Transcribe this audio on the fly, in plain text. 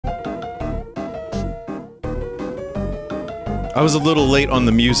I was a little late on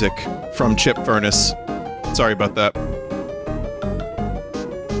the music from Chip Furnace. Sorry about that.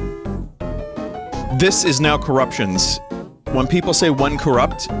 This is now Corruptions. When people say when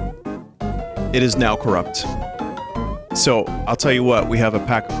corrupt, it is now corrupt. So, I'll tell you what, we have a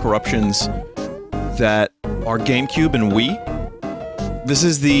pack of Corruptions that are GameCube and Wii. This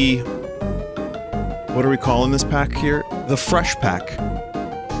is the... what are we calling this pack here? The Fresh Pack.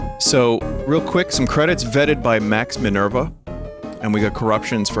 So, real quick, some credits vetted by Max Minerva. And we got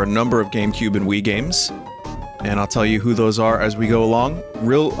Corruptions for a number of GameCube and Wii games. And I'll tell you who those are as we go along.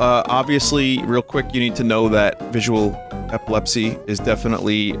 Obviously, real quick, you need to know that visual epilepsy is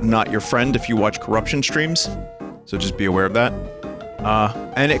definitely not your friend if you watch Corruption streams. So just be aware of that.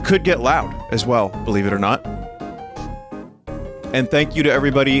 And it could get loud as well, believe it or not. And thank you to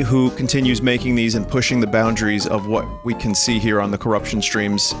everybody who continues making these and pushing the boundaries of what we can see here on the Corruption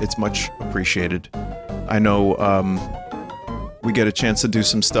streams. It's much appreciated. I know, we get a chance to do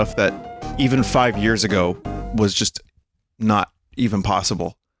some stuff that even 5 years ago was just not even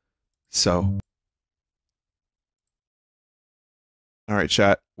possible. So. Alright,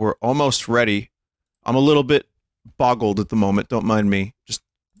 chat. We're almost ready. I'm a little bit boggled at the moment, don't mind me. Just...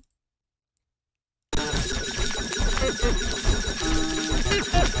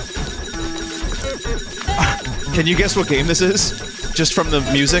 Can you guess what game this is? Just from the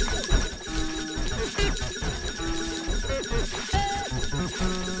music?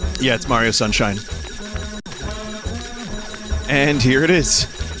 Yeah, it's Mario Sunshine. And here it is.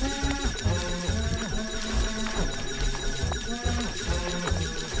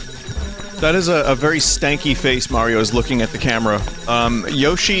 That is a very stanky face Mario is looking at the camera.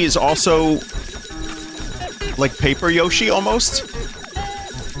 Yoshi is also... like Paper Yoshi, almost?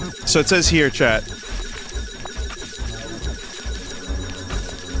 So it says here, chat.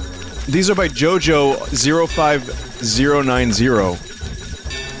 These are by JoJo05090.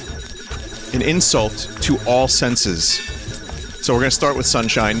 An insult to all senses. So we're gonna start with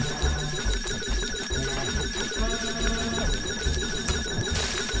Sunshine.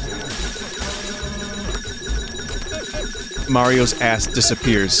 Mario's ass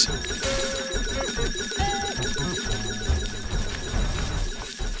disappears.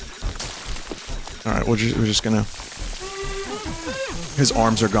 Alright, we're just gonna... His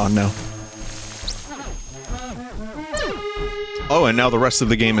arms are gone now. Oh, and now the rest of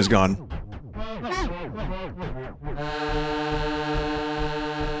the game is gone.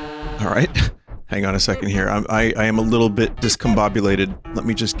 Alright. Hang on a second here. I am a little bit discombobulated. Let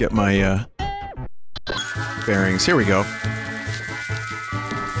me just get my, bearings. Here we go.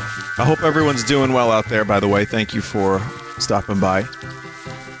 I hope everyone's doing well out there, by the way. Thank you for stopping by.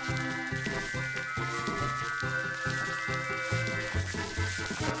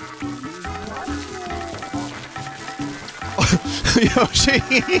 Yoshi?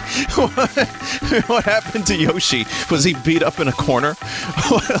 What happened to Yoshi? Was he beat up in a corner?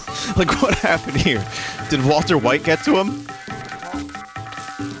 Like, what happened here? Did Walter White get to him?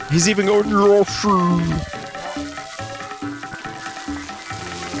 He's even going, Yoshi!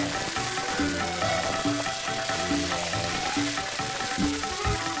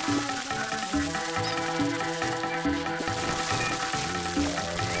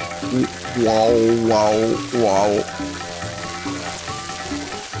 Wow, wow, wow.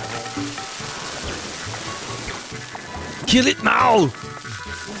 Kill it now!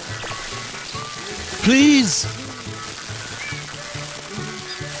 Please!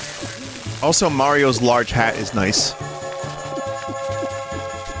 Also, Mario's large hat is nice.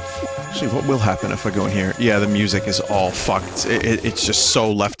 Actually, what will happen if I go in here? Yeah, the music is all fucked. It's just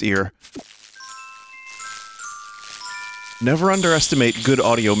so left ear. Never underestimate good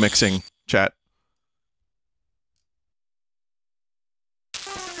audio mixing, chat.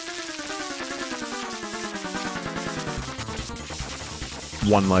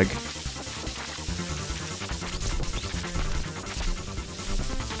 One leg.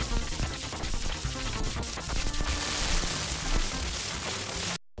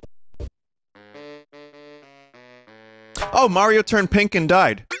 Oh, Mario turned pink and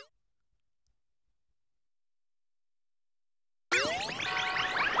died.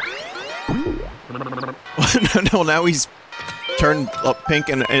 No, now he's turned up pink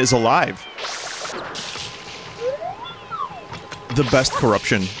and is alive. The best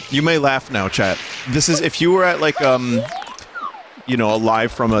corruption. You may laugh now, chat. This is, if you were at, like, you know,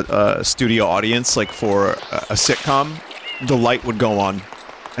 live from a studio audience, like for a sitcom, the light would go on,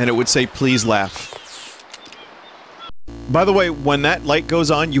 and it would say, please laugh. By the way, when that light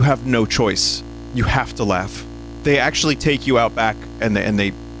goes on, you have no choice. You have to laugh. They actually take you out back, and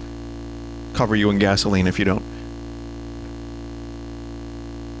they cover you in gasoline if you don't.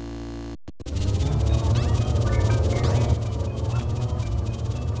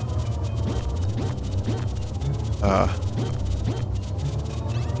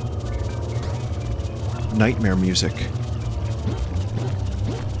 nightmare music.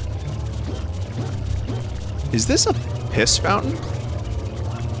 Is this a piss fountain?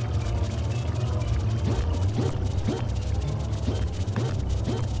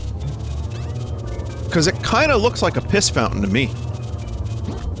 Because it kind of looks like a piss fountain to me.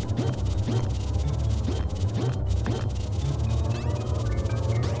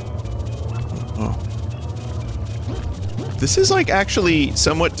 Oh. This is like actually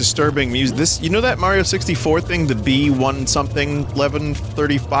somewhat disturbing music. This, you know that Mario 64 thing, the B1 something,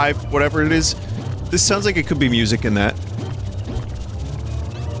 1135, whatever it is? This sounds like it could be music in that.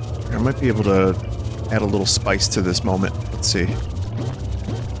 I might be able to add a little spice to this moment. Let's see.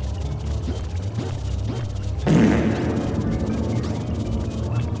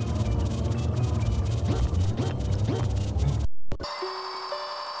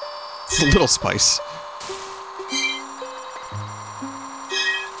 It's a little spice.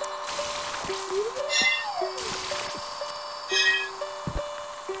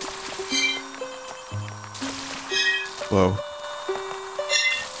 Whoa.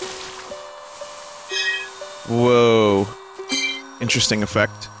 Whoa. Interesting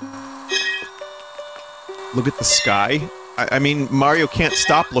effect. Look at the sky. I mean, Mario can't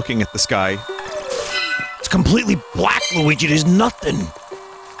stop looking at the sky. It's completely black, Luigi. There's nothing.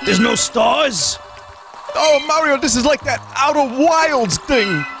 There's no stars. Oh, Mario, this is like that Outer Wilds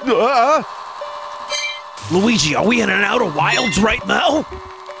thing. Luigi, are we in an Outer Wilds right now?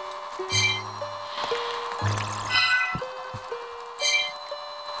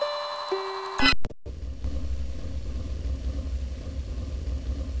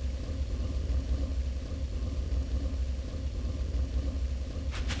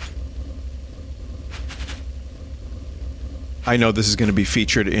 I know this is going to be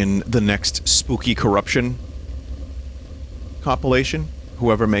featured in the next Spooky Corruption compilation,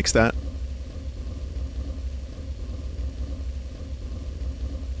 whoever makes that.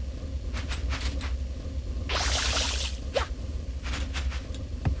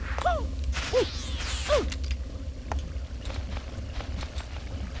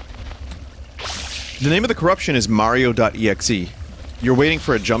 The name of the corruption is Mario.exe. You're waiting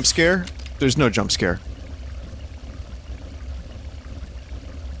for a jump scare? There's no jump scare.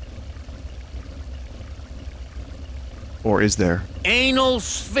 Or is there? Anal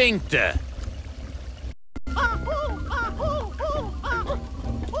sphincter.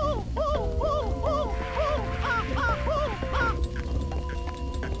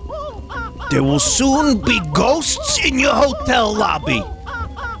 There will soon be ghosts in your hotel lobby.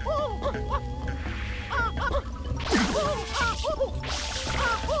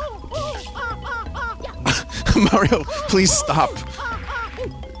 Mario, please stop.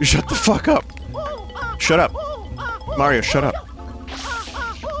 Shut the fuck up. Shut up. Mario, shut up.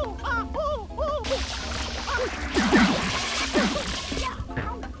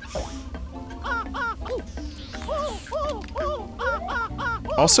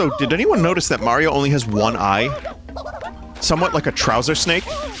 Also, did anyone notice that Mario only has one eye? Somewhat like a trouser snake?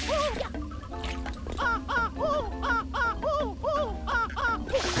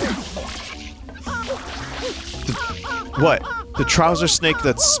 What? The trouser snake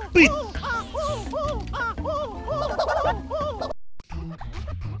that's split.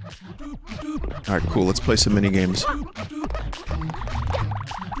 Alright, cool. Let's play some minigames.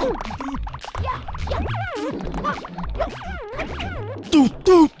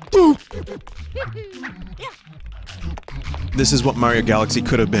 This is what Mario Galaxy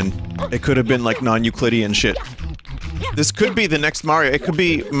could have been. It could have been like non-Euclidean shit. This could be the next Mario. It could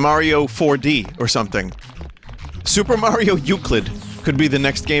be Mario 4D or something. Super Mario Euclid could be the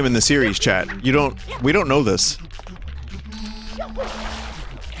next game in the series, chat. We don't know this.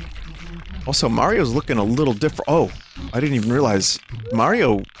 Also, Mario's looking a little different. Oh, I didn't even realize.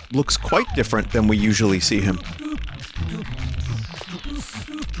 Mario looks quite different than we usually see him.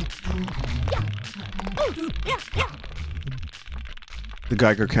 The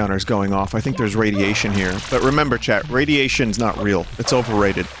Geiger counter's going off. I think there's radiation here. But remember, chat, radiation's not real. It's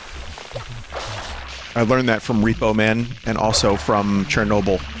overrated. I learned that from Repo Man, and also from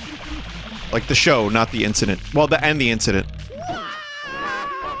Chernobyl. Like the show, not the incident. Well, the incident.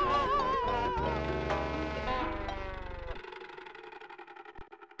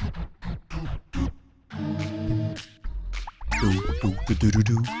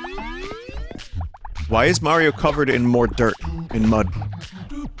 Why is Mario covered in more dirt, in mud?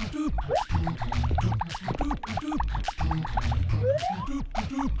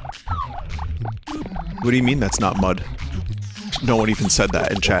 What do you mean that's not mud? No one even said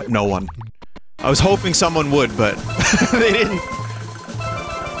that in chat. No one. I was hoping someone would, but they didn't.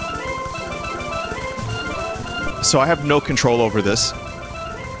 So I have no control over this.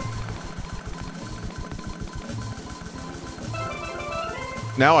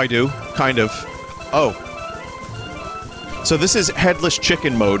 Now I do, kind of. Oh. So this is headless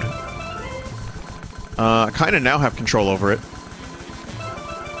chicken mode. I kind of now have control over it.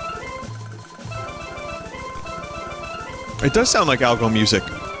 It does sound like algo music.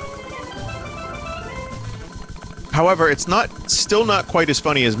 However, it's still not quite as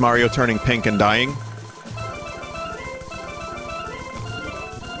funny as Mario turning pink and dying.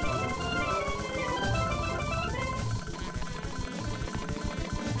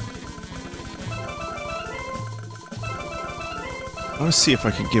 I want to see if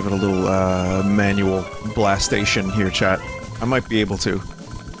I can give it a little, manual blastation here, chat. I might be able to.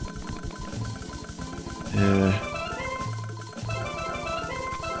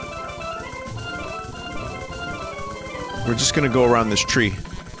 We're just gonna go around this tree.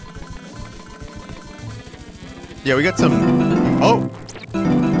 Yeah, we got some... Oh!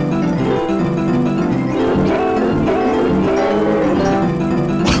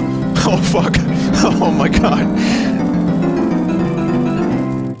 Oh, fuck. Oh my god.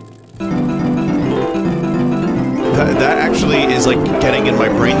 That actually is, like, getting in my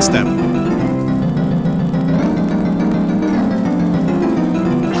brainstem.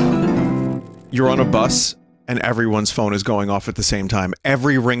 You're on a bus, and everyone's phone is going off at the same time.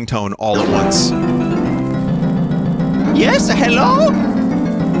 Every ringtone all at once. Yes, hello?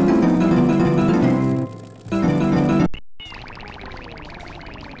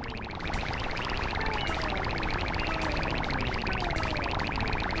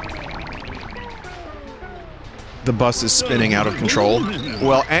 The bus is spinning out of control.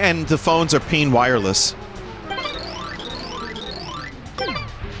 Well, and the phones are peen wireless.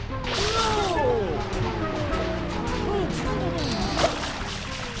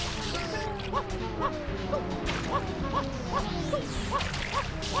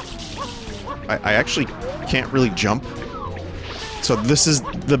 I actually can't really jump. So this is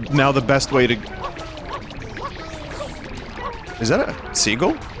now the best way to... Is that a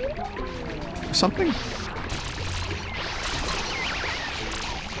seagull? Or something?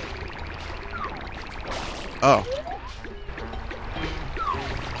 Oh.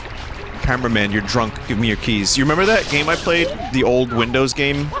 Cameraman, you're drunk. Give me your keys. You remember that game I played? The old Windows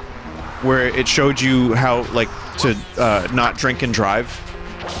game? Where it showed you how, like, to, not drink and drive?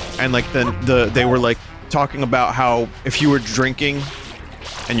 And, like, they were, like, talking about how if you were drinking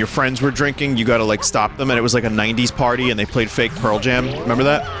and your friends were drinking, you gotta, like, stop them, and it was like a 90s party and they played fake Pearl Jam. Remember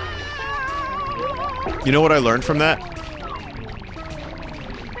that? You know what I learned from that?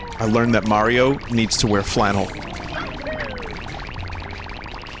 I learned that Mario needs to wear flannel.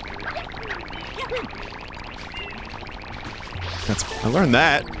 I learned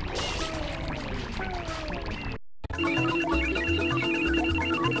that.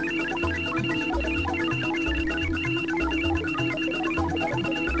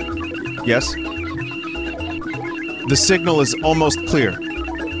 Yes? The signal is almost clear.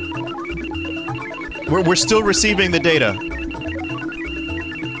 We're still receiving the data.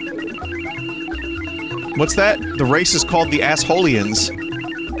 What's that? The race is called the Asholians.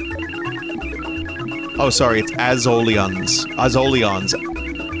 Oh, sorry, it's Azolians. Azolians.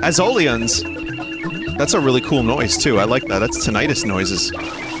 Azolians? That's a really cool noise, too. I like that. That's tinnitus noises.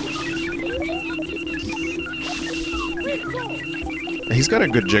 He's got a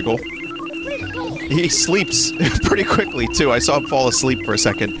good jiggle. He sleeps pretty quickly, too. I saw him fall asleep for a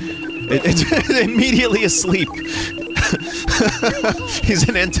second. Immediately asleep. He's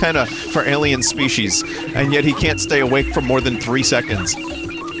an antenna for alien species, and yet he can't stay awake for more than 3 seconds.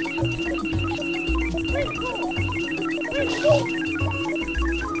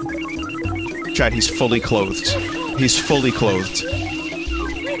 Chad, he's fully clothed. He's fully clothed.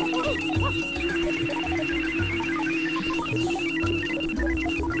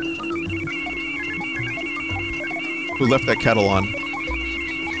 Who left that kettle on?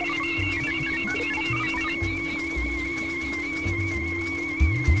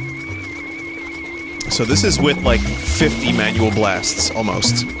 So this is with, like, 50 manual blasts,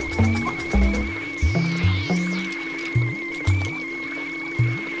 almost.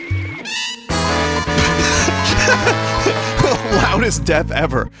 Loudest death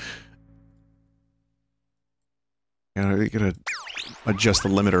ever. You gotta adjust the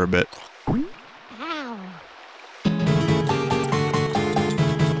limiter a bit.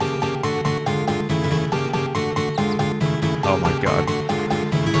 Oh my god.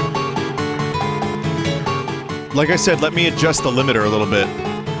 Like I said, let me adjust the limiter a little bit.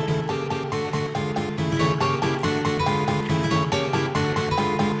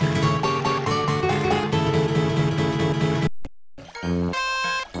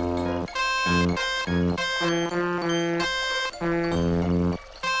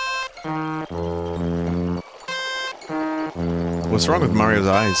 What's wrong with Mario's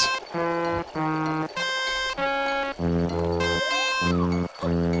eyes?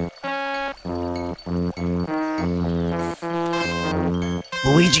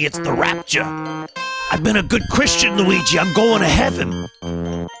 Luigi, it's the rapture. I've been a good Christian, Luigi. I'm going to heaven.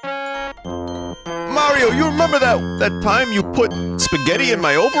 Mario, you remember that time you put spaghetti in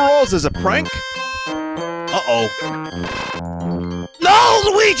my overalls as a prank? Uh-oh. No,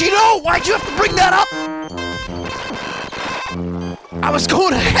 Luigi, no! Why'd you have to bring that up? I was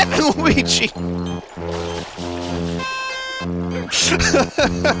going to heaven, Luigi!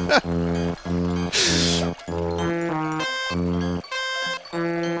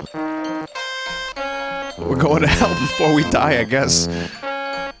 We're going to hell before we die, I guess.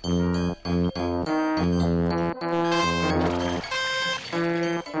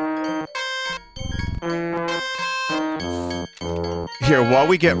 Here, while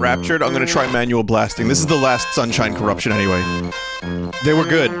we get raptured, I'm gonna try manual blasting. This is the last Sunshine Corruption anyway. They were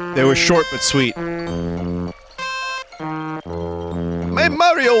good. They were short but sweet. Hey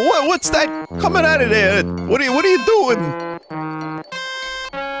Mario, what's that coming out of there? What are you doing?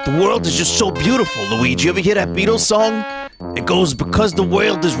 The world is just so beautiful, Luigi. You ever hear that Beatles song? It goes, because the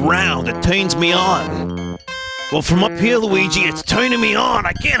world is round, it turns me on. Well, from up here, Luigi, it's turning me on.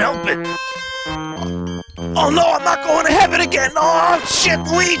 I can't help it. Oh no, I'm not going to heaven again! Oh shit,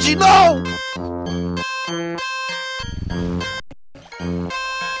 Luigi, no!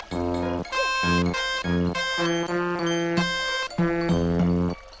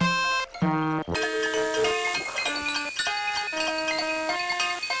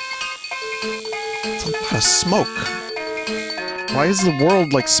 It's a lot of smoke. Why is the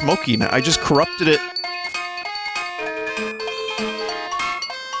world like smoky now? I just corrupted it.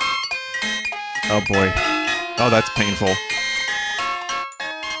 Oh boy. Oh, that's painful.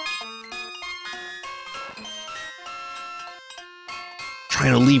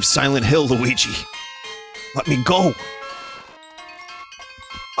 Trying to leave Silent Hill, Luigi. Let me go.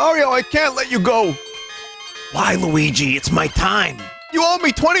 Mario, I can't let you go. Why, Luigi? It's my time. You owe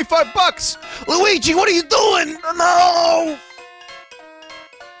me 25 bucks. Luigi, what are you doing? No!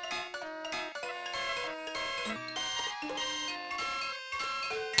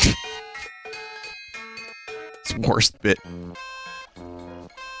 It's the worst bit.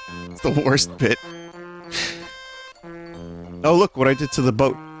 It's the worst bit. Oh, look what I did to the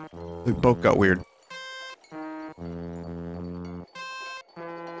boat. The boat got weird.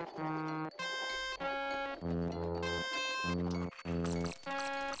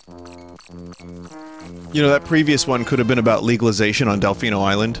 You know, that previous one could have been about legalization on Delfino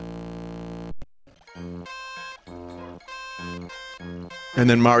Island. And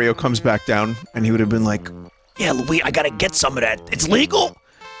then Mario comes back down, and he would have been like, yeah, Luigi, I gotta get some of that. It's legal?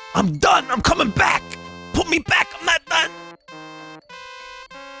 I'm done. I'm coming back. Put me back. I'm not done.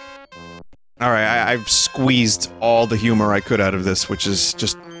 Alright, I've squeezed all the humor I could out of this, which is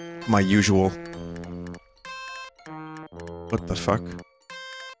just my usual. What the fuck?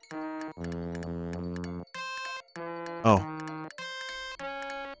 Oh.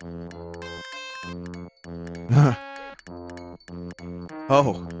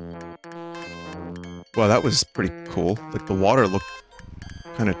 Oh. Well, that was pretty cool. Like, the water looked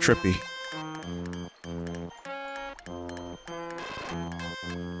kind of trippy.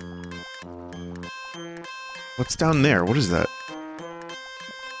 What's down there? What is that?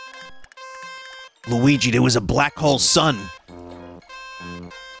 Luigi, there was a black hole sun.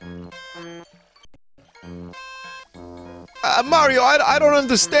 Mario, I don't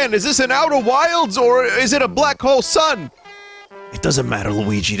understand. Is this an Outer Wilds, or is it a black hole sun? It doesn't matter,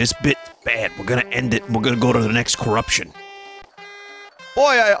 Luigi. This bit's bad. We're gonna end it, and we're gonna go to the next corruption.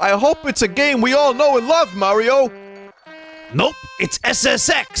 Boy, I hope it's a game we all know and love, Mario! Nope, it's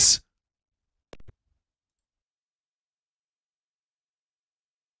SSX!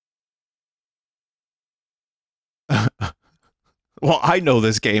 Well, I know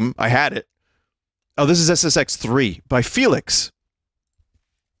this game. I had it. Oh, this is SSX 3 by Felix.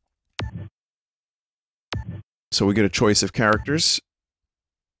 So we get a choice of characters.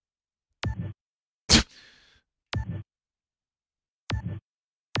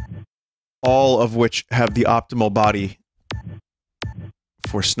 All of which have the optimal body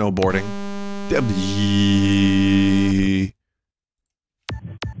for snowboarding. They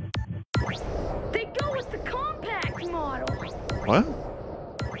go with the compact model. What?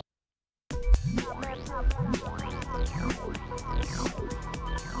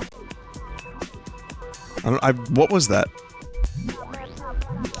 What was that?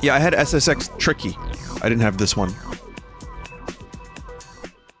 Yeah, I had SSX Tricky. I didn't have this one.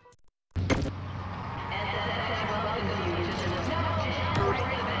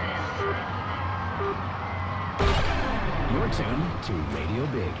 tuned to Radio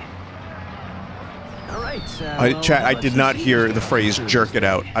Big. All right. Chat, I did not hear the phrase jerk it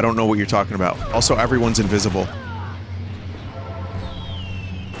out. I don't know what you're talking about. Also, everyone's invisible.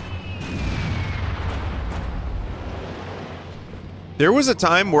 There was a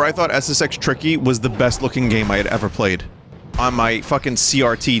time where I thought SSX Tricky was the best looking game I had ever played. On my fucking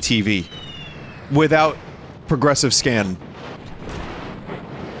CRT TV. Without progressive scan.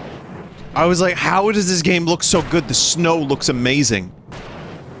 I was like, how does this game look so good? The snow looks amazing.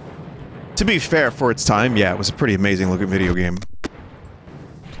 To be fair, for its time, yeah, it was a pretty amazing looking video game.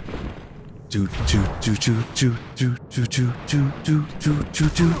 Do do do do do do do do do do do do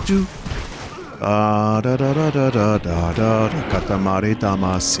do do. Da da da da da da da da katamari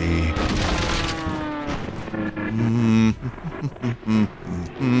damasi.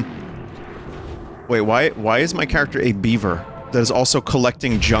 Wait, why is my character a beaver that is also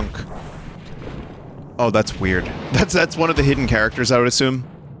collecting junk? Oh, that's weird. That's one of the hidden characters, I would assume.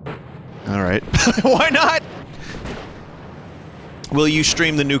 All right. Why not? Will you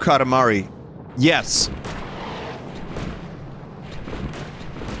stream the new Katamari? Yes.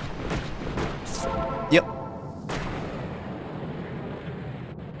 Yep.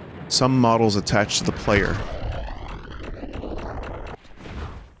 Some models attached to the player.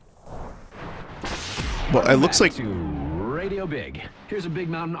 Well, it looks like... Radio Big. Here's a Big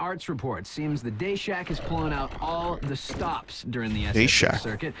Mountain Arts report. Seems the Day Shack is pulling out all the stops during the SSX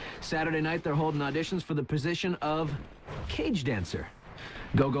circuit. Saturday night, they're holding auditions for the position of cage dancer.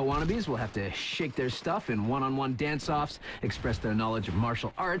 Go-go wannabes will have to shake their stuff in one-on-one dance-offs, express their knowledge of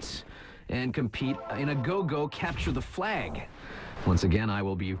martial arts, and compete in a go-go capture the flag. Once again, I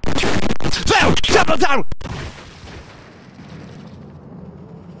will be...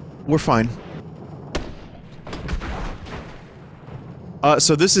 We're fine.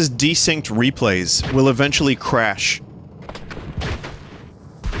 So this is desynced replays. Will eventually crash.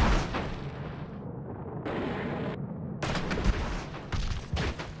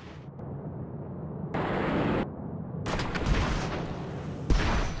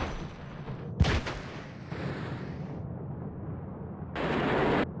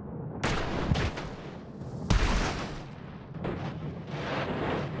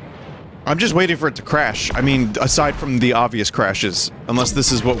 I'm just waiting for it to crash. I mean, aside from the obvious crashes. Unless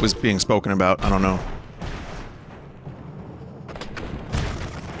this is what was being spoken about. I don't know.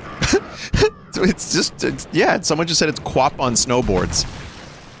 Yeah, someone just said it's QWOP on snowboards.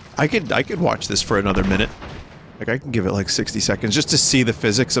 I could watch this for another minute. Like, I can give it like 60 seconds just to see the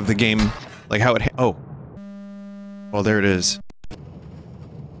physics of the game. Like, how it oh. Well, there it is.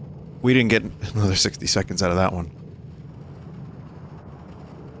 We didn't get another 60 seconds out of that one.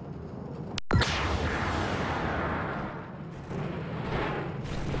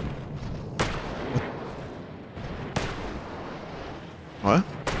 What?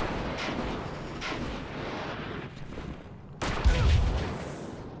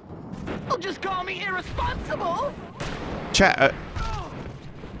 You'll just call me irresponsible. Chat.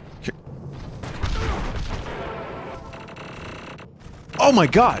 Oh my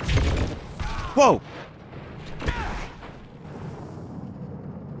god! Whoa!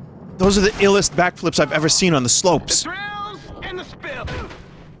 Those are the illest backflips I've ever seen on the slopes. The thrills and the spill.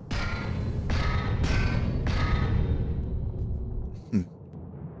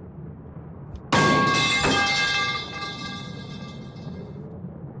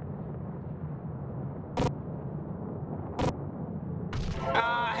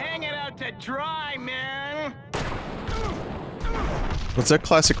 Dry, man. What's that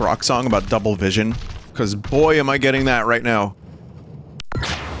classic rock song about double vision? Because boy, am I getting that right now.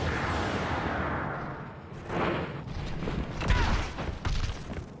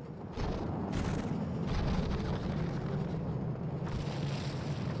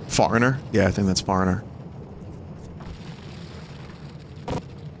 Foreigner? Yeah, I think that's Foreigner.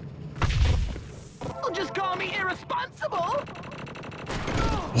 You'll just call me irresponsible.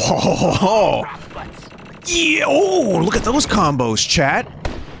 Whoa! Yeah! Oh, look at those combos, chat!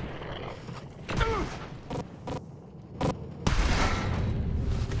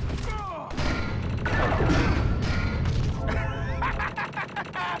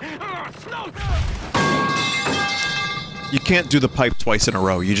 You can't do the pipe twice in a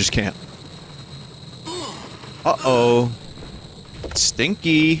row, you just can't. Uh-oh.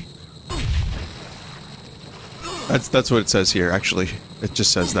 Stinky. That's what it says here, actually. It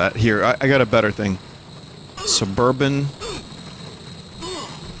just says that. Here, I got a better thing. Suburban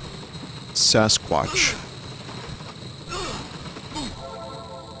Sasquatch.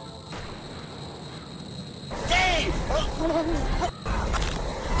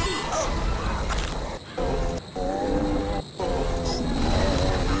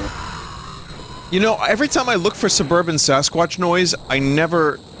 You know, every time I look for suburban Sasquatch noise, I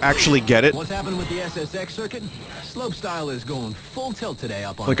never actually get it. What's happening with the SSX circuit? Slopestyle is going full tilt today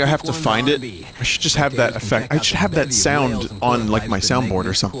up on. Like I have to find it. I should just have that effect. I should have that sound on like my soundboard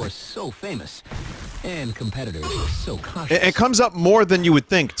or something. So famous, and competitors so cautious. It comes up more than you would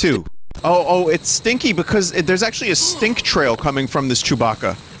think too. Oh, it's stinky because there's actually a stink trail coming from this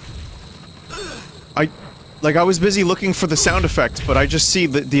Chewbacca. I was busy looking for the sound effect, but I just see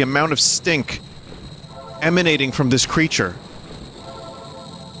the amount of stink emanating from this creature.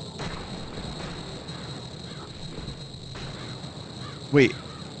 Wait,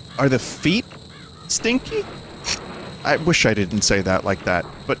 are the feet stinky? I wish I didn't say that like that,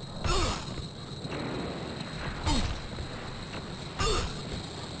 but...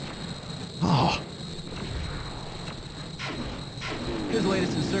 Oh. Here's the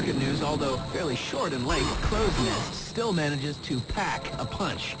latest in circuit news. Although fairly short in length, Crow's Nest still manages to pack a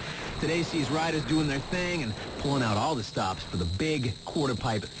punch. Today sees riders doing their thing and pulling out all the stops for the big quarter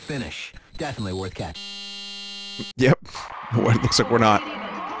pipe finish. Definitely worth catching. Yep. Well, it looks like we're not.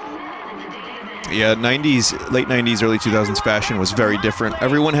 Yeah, 90s, late 90s, early 2000s fashion was very different.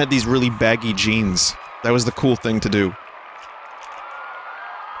 Everyone had these really baggy jeans. That was the cool thing to do.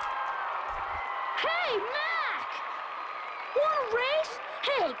 Hey, Mac! Wanna race?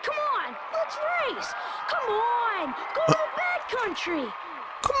 Hey, come on, let's race! Come on, go to the backcountry!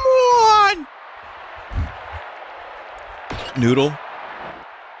 Come on! Noodle.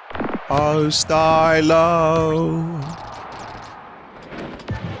 Oh, Stylo.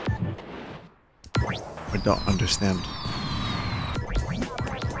 I don't understand.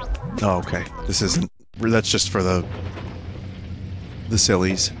 Oh, okay. This isn't... That's just for the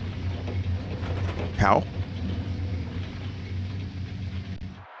sillies. How?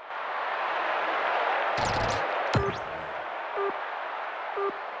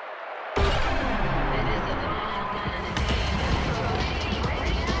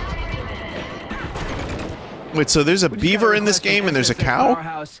 Wait, so there's a beaver in this game and there's a cow?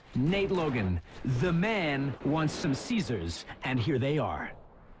 Powerhouse, Nate Logan. The man wants some Caesars, and here they are.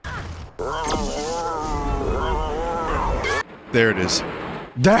 There it is.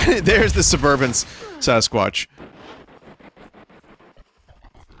 There's the suburban Sasquatch.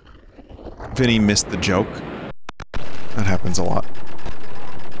 Vinny missed the joke. That happens a lot.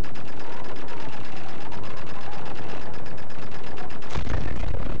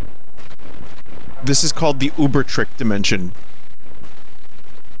 This is called the Uber Trick Dimension.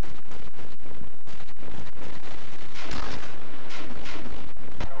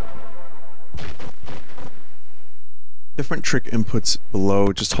 Different trick inputs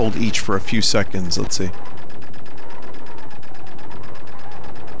below. Just hold each for a few seconds. Let's see.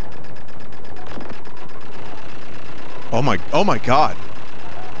 Oh my god.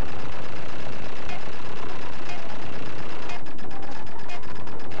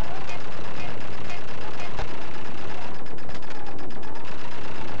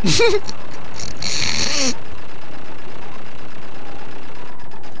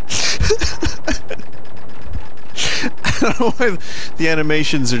 I don't know why the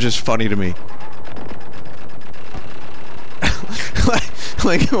animations are just funny to me.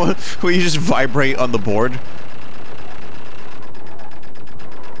 like where you just vibrate on the board.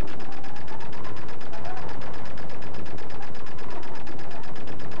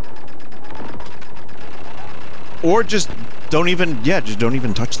 Or just don't even, yeah, just don't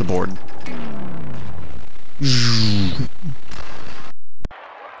even touch the board.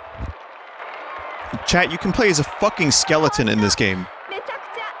 Chat, you can play as a fucking skeleton in this game.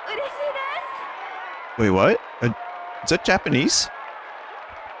 Wait, what? Is that Japanese?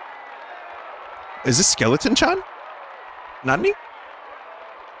 Is this Skeleton-chan? Nani?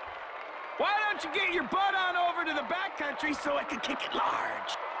 Why don't you get your butt on over to the backcountry so I can kick it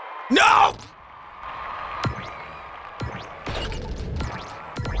large? No!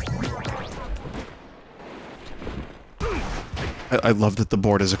 I love that the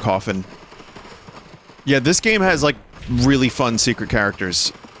board is a coffin. Yeah, this game has, like, really fun secret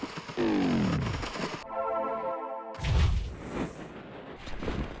characters.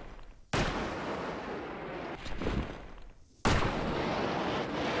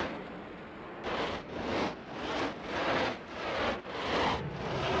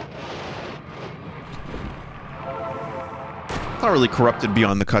 Not really corrupted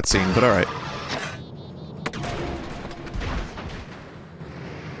beyond the cutscene, but alright.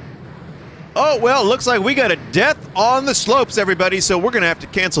 Oh, well, looks like we got a death on the slopes, everybody, so we're gonna have to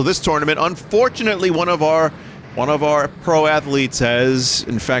cancel this tournament. Unfortunately, one of our pro athletes has,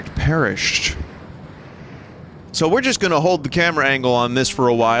 in fact, perished. So we're just gonna hold the camera angle on this for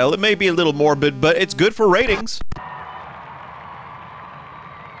a while. It may be a little morbid, but it's good for ratings.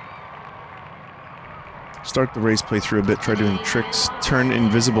 Start the race playthrough a bit, try doing tricks, turn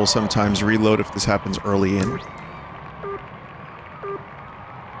invisible sometimes, reload if this happens early in.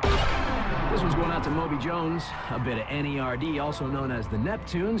 This one's going out to Moby Jones, a bit of NERD, also known as the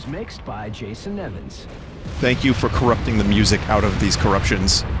Neptunes, mixed by Jason Evans. Thank you for corrupting the music out of these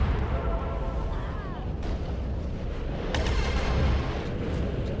corruptions.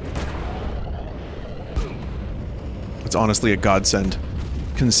 It's honestly a godsend,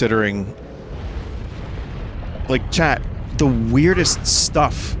 considering... Like, chat, the weirdest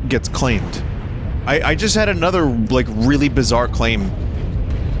stuff gets claimed. I just had another, like, really bizarre claim.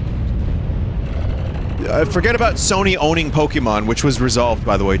 Forget about Sony owning Pokemon, which was resolved,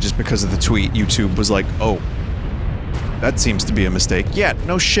 by the way, just because of the tweet. YouTube was like, oh, that seems to be a mistake. Yeah,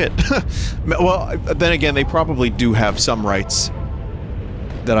 no shit. Well, then again, they probably do have some rights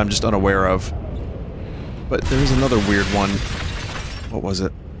that I'm just unaware of. But there's another weird one. What was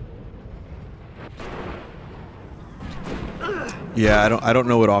it? Yeah, I don't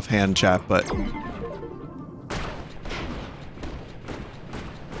know it offhand, chat, but...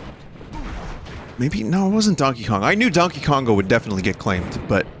 Maybe... No, it wasn't Donkey Kong. I knew Donkey Kongo would definitely get claimed,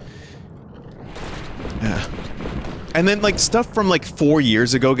 but... Yeah. And then, like, stuff from, like, 4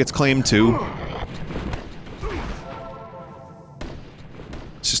 years ago gets claimed, too.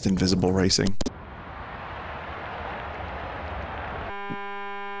 It's just invisible racing.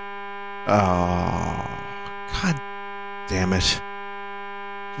 Oh... God damn it.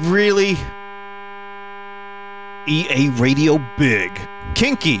 Really? EA Radio Big.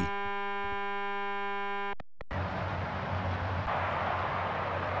 Kinky.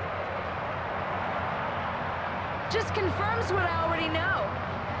 Just confirms what I already know.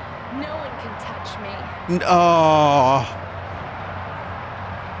 No one can touch me. Oh.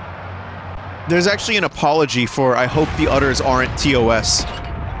 There's actually an apology for I hope the udders aren't TOS.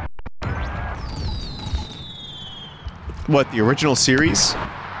 What, the original series?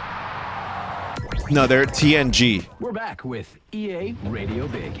 No, they're TNG. We're back with EA Radio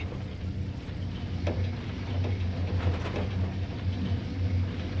Big.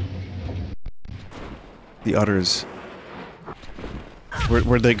 The udders.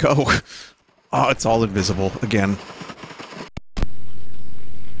 Where'd they go? Oh, it's all invisible again.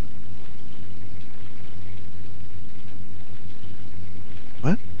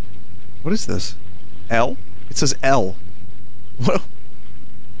 What? What is this? L? It says L. What?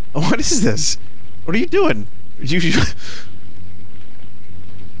 What is this? What are you doing? You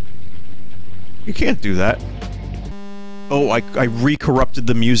can't do that. Oh, I re-corrupted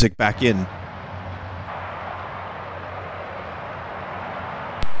the music back in.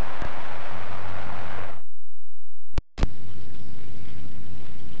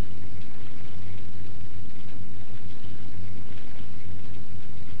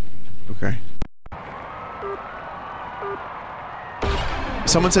 Okay.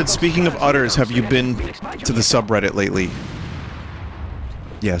 Someone said, speaking of udders, have you been to the subreddit lately?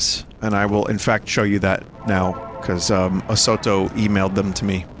 Yes, and I will in fact show you that now, because Asoto emailed them to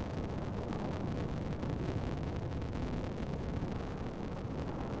me.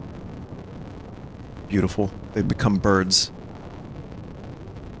 Beautiful. They become birds.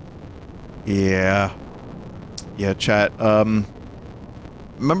 Yeah. Yeah, chat.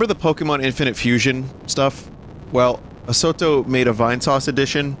 Remember the Pokemon Infinite Fusion stuff? Well, Asoto made a Vinesauce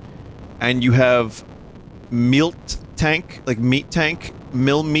edition, and you have Milt Tank, like Meat Tank,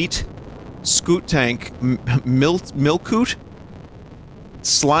 Mill Meat, Scoot Tank, Milkoot,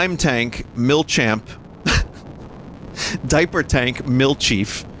 Slime Tank, Milchamp, Diaper Tank,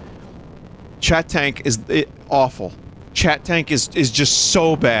 Milchief. Chat Tank is awful. Chat Tank is just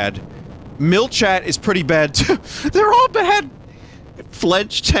so bad. Milchat is pretty bad too. They're all bad.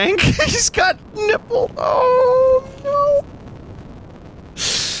 Fledge Tank, he's got nipple. Oh no.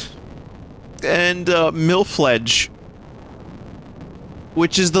 And Milfledge,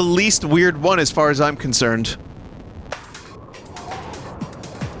 which is the least weird one as far as I'm concerned.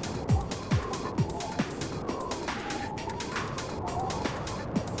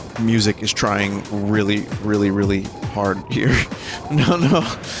 Music is trying really, really, really hard here. No.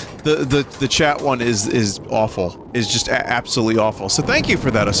 The chat one is awful. Is just absolutely awful. So thank you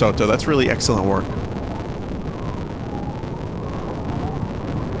for that, Asoto. That's really excellent work.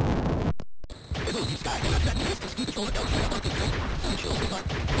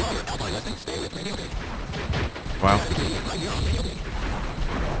 Wow.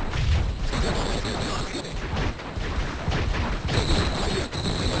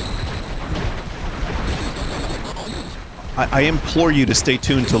 I implore you to stay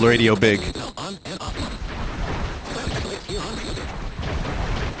tuned to Radio Big.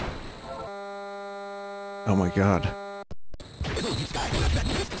 Oh my god.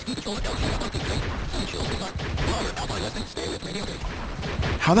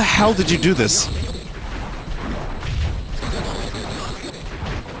 How the hell did you do this?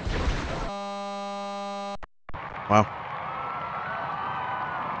 Wow.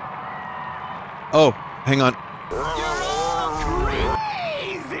 Oh, hang on.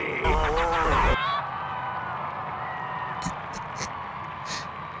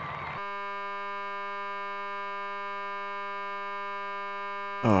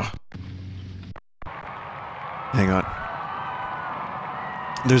 Oh. Hang on.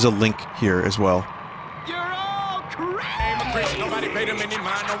 There's a link here as well. You're all crazy. Nobody paid him any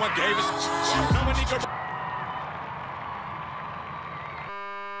mind. No one gave us. No one need to...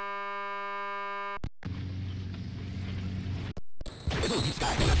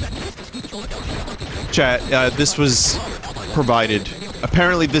 Chat, this was provided.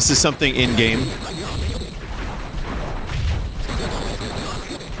 Apparently this is something in-game.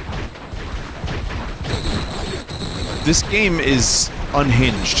 This game is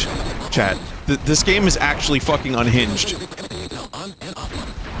unhinged, chat. This game is actually fucking unhinged.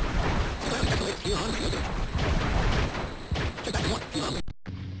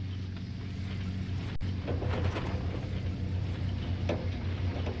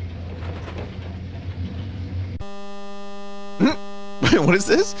 Wait, what is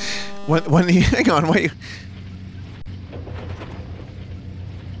this? When he... Hang on, wait...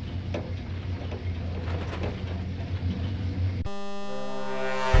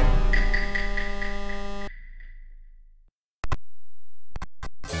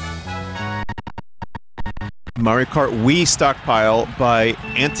 Mario Kart Wii Stockpile by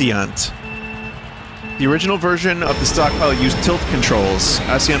Antiant. The original version of the stockpile used tilt controls.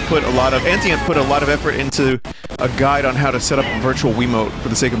 Antiant put a lot of effort into a guide on how to set up a virtual Wiimote for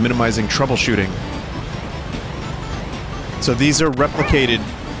the sake of minimizing troubleshooting. So these are replicated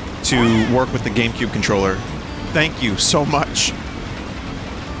to work with the GameCube controller. Thank you so much.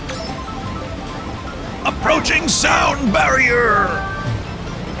 Approaching sound barrier!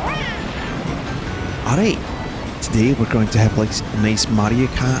 Alright, today we're going to have like a nice Mario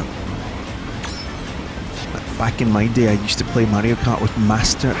Kart. Back in my day I used to play Mario Kart with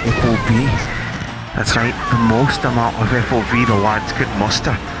Master FOV. That's right, the most amount of FOV the lads could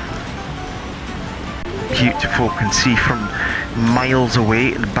muster. Beautiful, can see from miles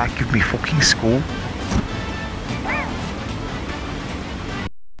away in the back of me fucking skull.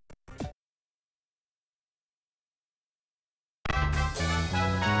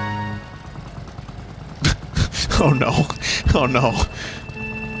 Oh no. Oh no.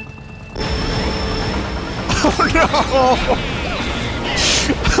 Oh no!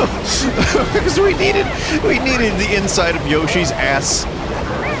 Because we needed the inside of Yoshi's ass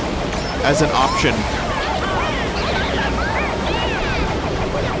as an option.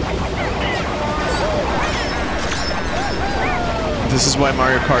 This is why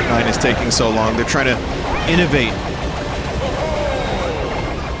Mario Kart 9 is taking so long. They're trying to innovate.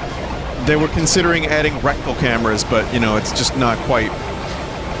 They were considering adding rectal cameras, but, you know, it's just not quite...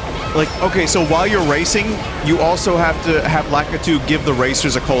 Like, okay, so while you're racing, you also have to have Lakitu give the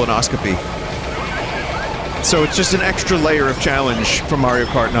racers a colonoscopy. So it's just an extra layer of challenge for Mario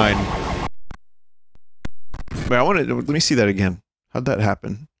Kart 9. Wait, I wanted to... Let me see that again. How'd that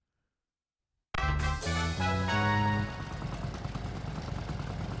happen?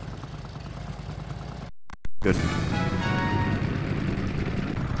 Good.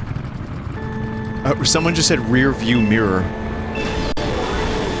 Someone just said rear view mirror.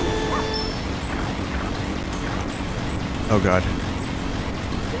 Oh god.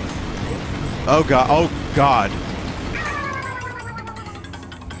 Oh god. Oh god.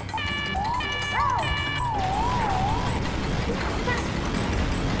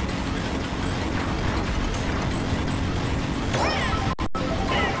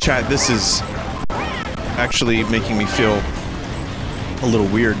 Chat, this is actually making me feel a little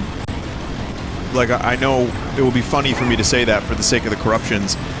weird. Like, I know it will be funny for me to say that for the sake of the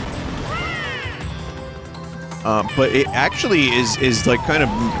corruptions. But it actually is like kind of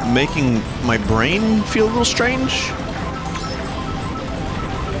making my brain feel a little strange.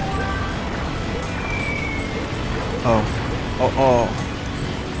 Oh.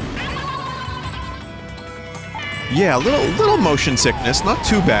 Yeah, a little motion sickness, not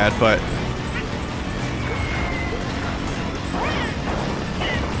too bad, but...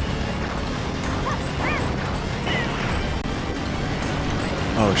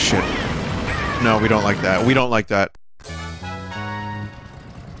 Oh shit. No, we don't like that. We don't like that.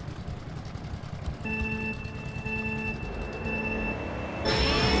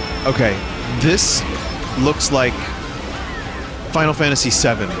 Okay, this looks like Final Fantasy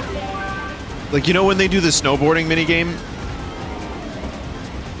VII. Like, you know when they do the snowboarding minigame?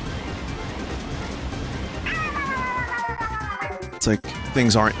 It's like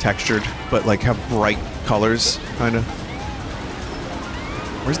things aren't textured, but like have bright colors, kind of.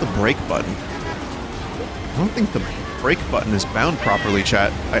 Where's the brake button? I don't think the brake button is bound properly,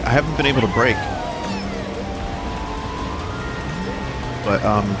 chat. I haven't been able to brake. But,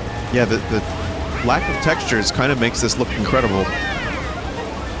 yeah, the lack of textures kind of makes this look incredible.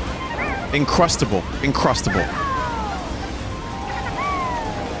 Encrustable. Encrustable.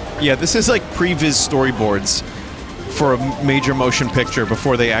 Yeah, this is like previs storyboards for a major motion picture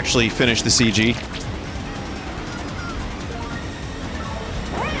before they actually finish the CG.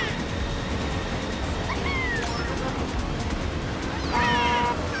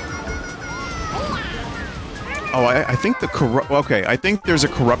 Oh, I think the okay, I think there's a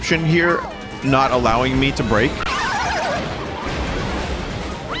corruption here not allowing me to brake.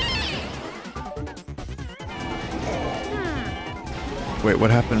 Wait, what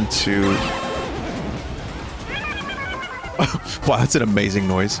happened to... Wow, that's an amazing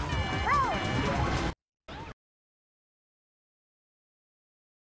noise.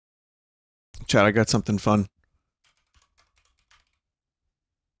 Chat, I got something fun.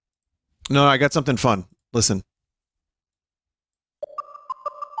 No, I got something fun. Listen.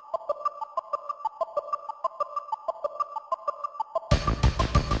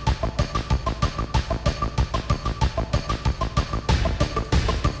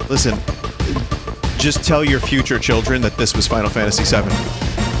 Listen, just tell your future children that this was Final Fantasy VII.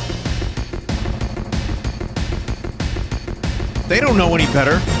 They don't know any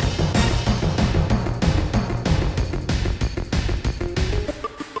better.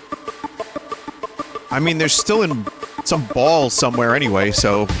 I mean, they're still in some ball somewhere anyway,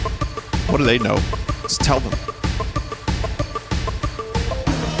 so what do they know? Just tell them.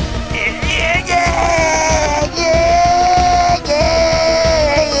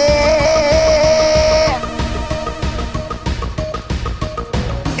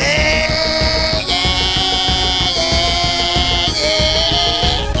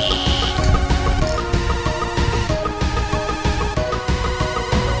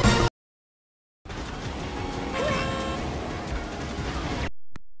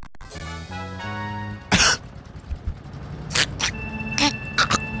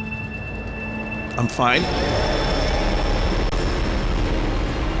 I'm fine.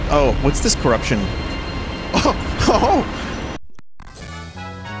 Oh, what's this corruption? Oh! Oh!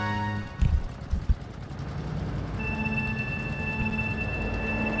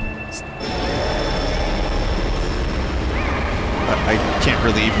 I can't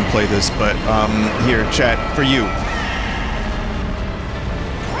really even play this, but, here, chat, for you.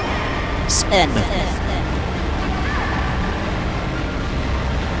 Spin.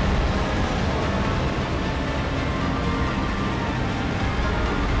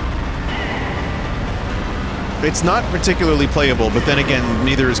 It's not particularly playable, but then again,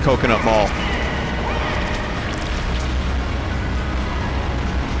 neither is Coconut Mall.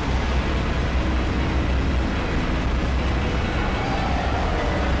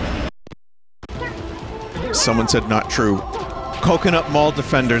 Someone said not true. Coconut Mall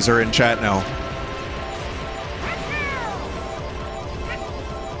defenders are in chat now.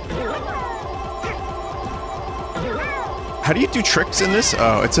 How do you do tricks in this?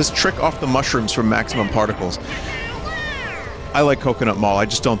 Oh, it says trick off the mushrooms from maximum particles. I like Coconut Mall, I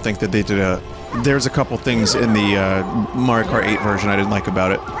just don't think that they did a... There's a couple things in the Mario Kart 8 version I didn't like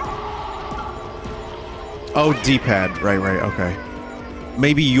about it. Oh, D-pad. Right, okay.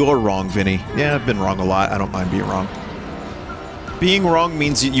 Maybe you're wrong, Vinny. Yeah, I've been wrong a lot. I don't mind being wrong. Being wrong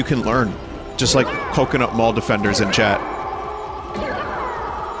means you can learn. Just like Coconut Mall defenders in chat.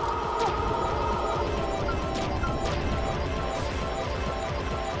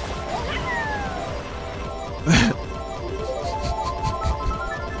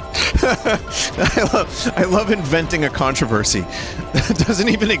 I love inventing a controversy that doesn't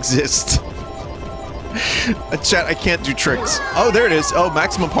even exist. Chat, I can't do tricks. Oh, there it is. Oh,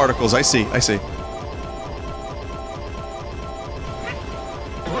 maximum particles. I see.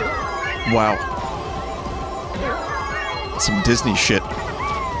 Wow. Some Disney shit.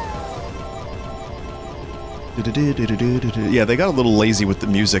 Yeah, they got a little lazy with the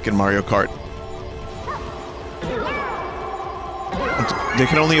music in Mario Kart. They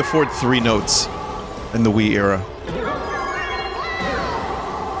can only afford 3 notes in the Wii era.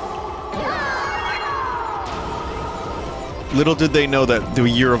 Little did they know that the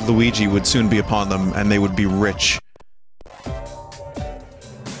year of Luigi would soon be upon them, and they would be rich.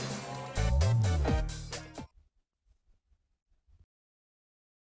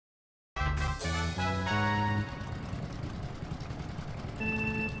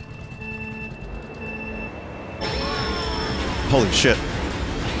 Holy shit.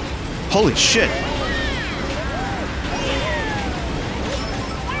 Holy shit.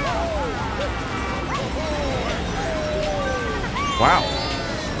 Wow.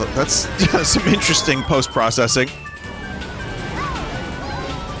 That's some interesting post-processing.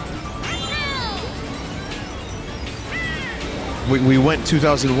 We went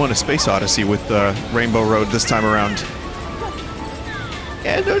 2001: A Space Odyssey with Rainbow Road this time around.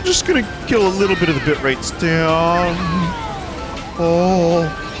 And I'm just gonna kill a little bit of the bit rates down. Oh,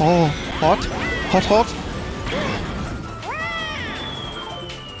 hot.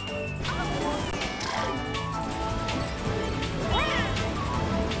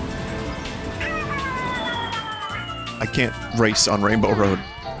 I can't race on Rainbow Road.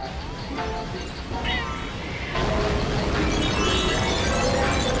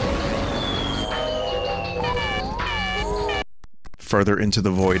 Further into the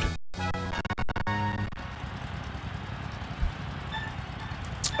void.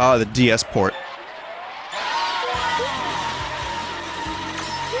 Ah, the DS port.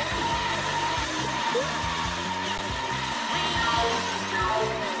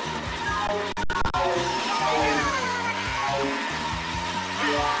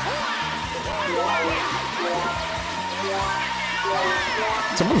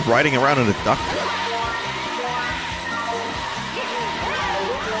 Someone's riding around in a duck.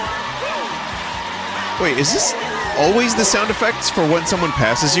 Wait, is this always the sound effects for when someone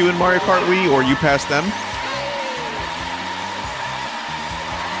passes you in Mario Kart Wii, or you pass them?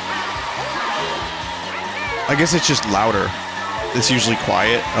 I guess it's just louder. It's usually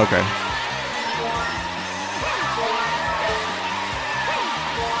quiet? Okay.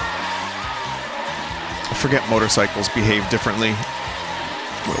 I forget motorcycles behave differently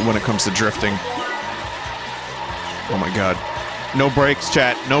when it comes to drifting. Oh my god. No brakes,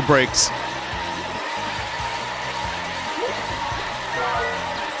 chat. No brakes.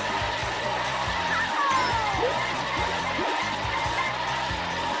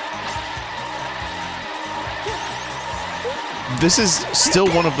 This is still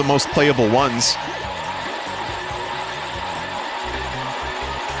one of the most playable ones.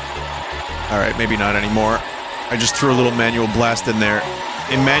 Alright, maybe not anymore. I just threw a little manual blast in there.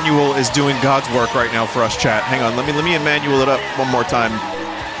 Emmanuel is doing God's work right now for us, chat. Hang on, let me Emmanuel it up one more time.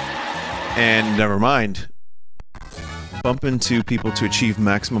 And never mind. Bump into people to achieve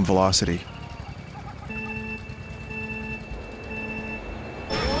maximum velocity.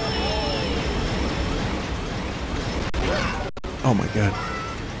 Oh my god.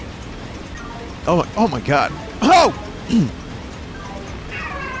 Oh my god. Oh!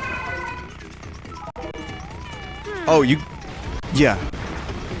 Oh, you... Yeah.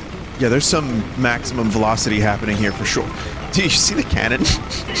 Yeah, there's some maximum velocity happening here for sure. Do you see the cannon?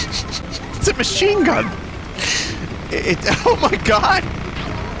 It's a machine gun! Oh my god!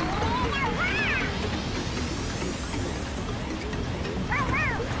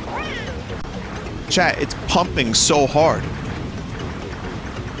 Chat, it's pumping so hard.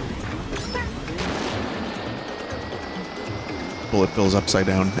 Bullet bill's upside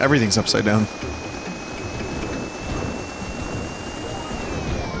down. Everything's upside down.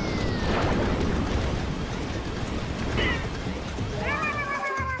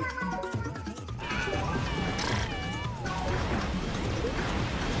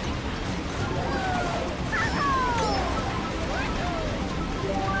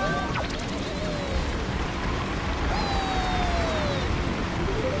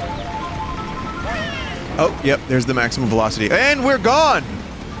 Oh, yep, there's the maximum velocity. And we're gone!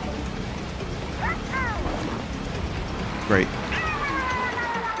 Great.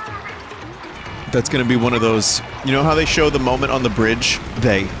 That's gonna be one of those... You know how they show the moment on the bridge?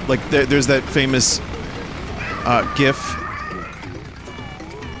 Like, there's that famous GIF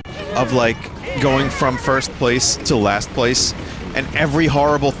of, like, going from first place to last place, and every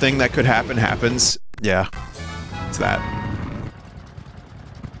horrible thing that could happen happens. Yeah. It's that.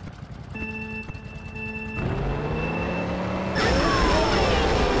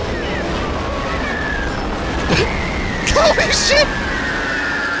 Holy shit!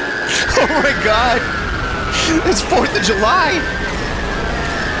 Oh my god! It's 4th of July!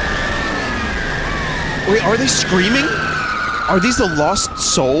 Wait, are they screaming? Are these the lost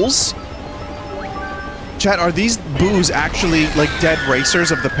souls? Chat, are these boos actually, like, dead racers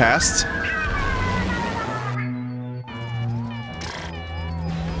of the past?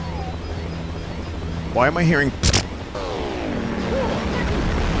 Why am I hearing...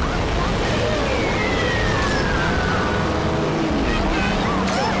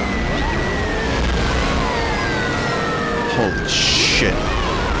 Holy shit.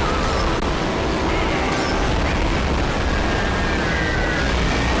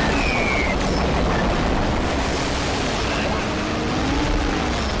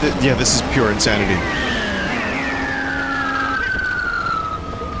 Yeah, this is pure insanity.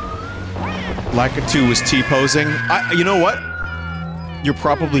 Lakitu was T-posing. You know what? You're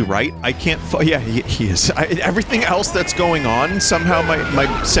probably right. I can't. Yeah, he is. Everything else that's going on, somehow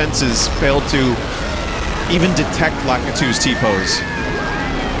my senses failed to even detect Lakitu's T-pose.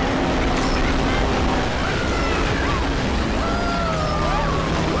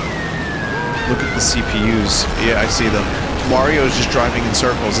 Look at the CPUs. Yeah, I see them. Wario's just driving in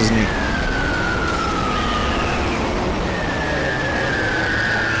circles, isn't he?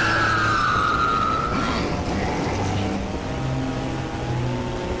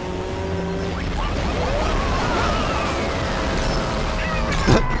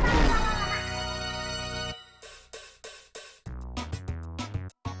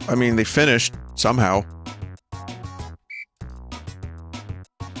 I mean, they finished somehow.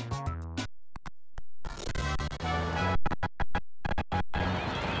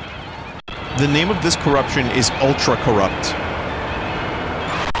 The name of this corruption is Ultra Corrupt.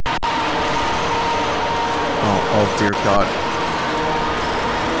 Oh dear God.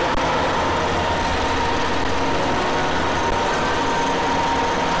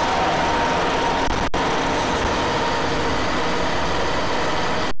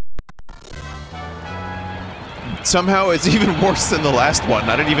 Somehow it's even worse than the last one.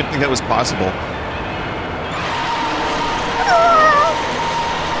 I didn't even think that was possible.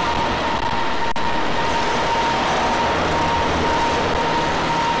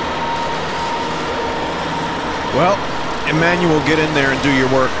 Well, Emmanuel, get in there and do your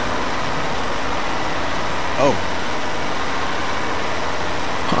work. Oh.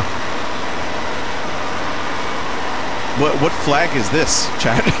 Huh. What flag is this,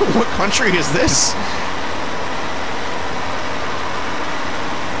 chat? What country is this?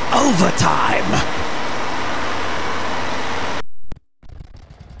 Overtime!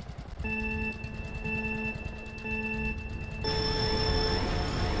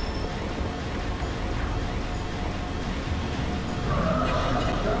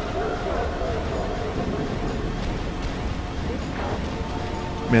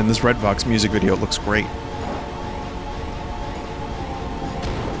 Man, this Redvox music video looks great.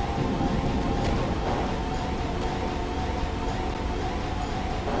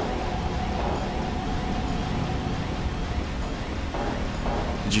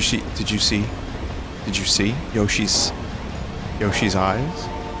 Did you see Yoshi's eyes?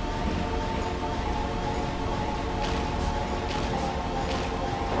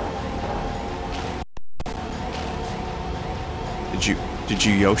 Did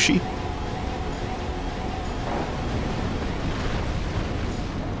you Yoshi?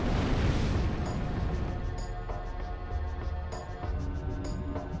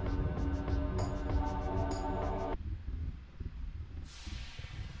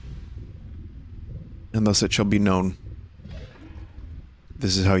 And thus it shall be known.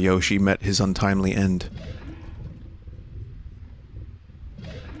 This is how Yoshi met his untimely end.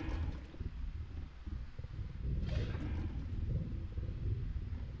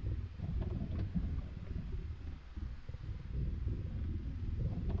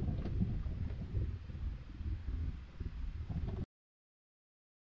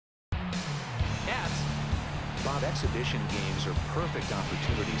 Exhibition games are perfect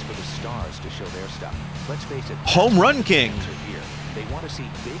opportunities for the stars to show their stuff. Let's face it, Home Run King. They want to see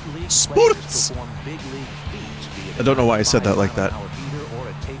big league Sports. perform big league feats. I don't know why I said that like that. Or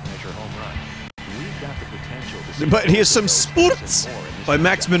a tape measure home run. We've got the potential to see But here's some sports by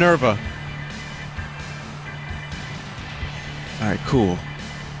Max Minerva. All right, cool.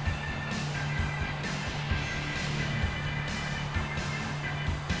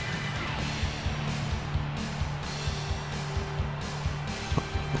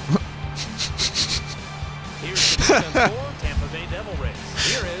 Tampa Bay Devil Rays.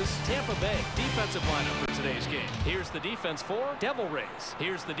 Here is Tampa Bay defensive lineup for today's game. Here's the defense for Devil Rays.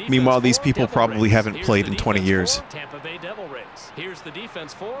 Here's the defense. Meanwhile, these people Devil probably Rays. haven't Here's played the in 20 years. Tampa Bay Devil Rays. Here's the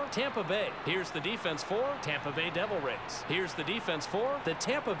defense for Tampa Bay. Here's the defense for Tampa Bay Devil Rays. Here's the defense for the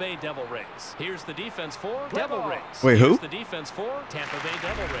Tampa Bay Devil Rays. Here's the defense for Devil Rays. Wait, who? Here's the defense for Tampa Bay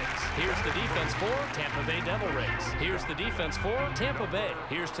Devil Rays. Here's the defense for Tampa Bay Devil Rays. Here's the defense for Tampa Bay.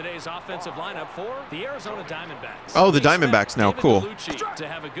 Here's today's offensive lineup for the Arizona Diamondbacks. Oh, the Diamondbacks now. Cool. To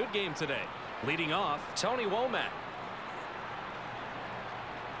have a good game today. Leading off, Tony Womack.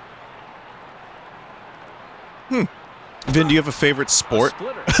 Vin, do you have a favorite sport?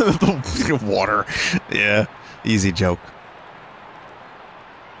 The water. Yeah, easy joke.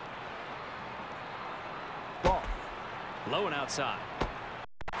 Ball. Low and outside.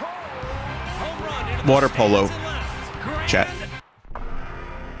 Home run into Water the polo. stands and left. Chat.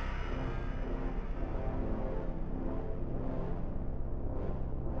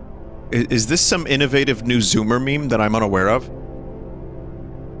 Is this some innovative new Zoomer meme that I'm unaware of?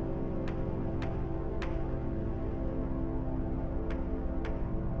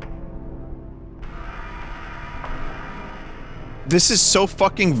 This is so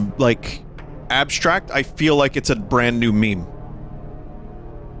fucking, like, abstract, I feel like it's a brand new meme.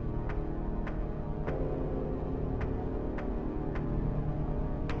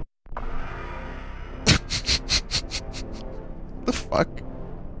 The fuck?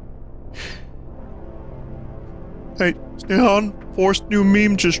 Hey, stay on. Forced new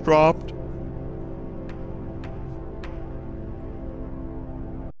meme just dropped.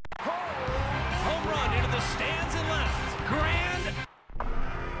 Home run into the stands and left. Grand.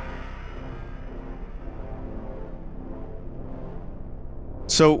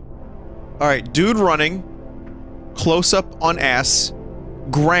 So, alright, dude running, close up on ass,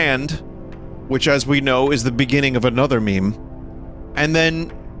 grand, which as we know is the beginning of another meme, and then,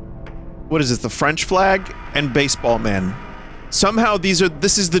 what is this, the French flag, and baseball man. Somehow this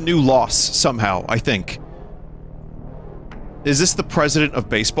is the new loss, somehow, I think. Is this the president of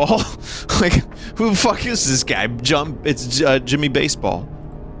baseball? Like, who the fuck is this guy? It's Jimmy Baseball.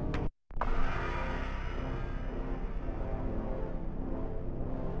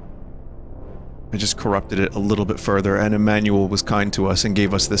 I just corrupted it a little bit further, and Emmanuel was kind to us and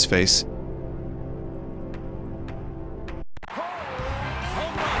gave us this face. Home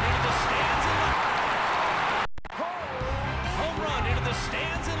run into the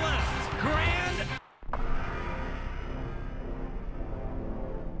stands and left. Grand.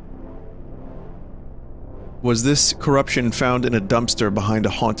 Was this corruption found in a dumpster behind a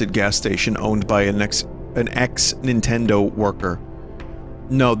haunted gas station owned by an ex-Nintendo worker?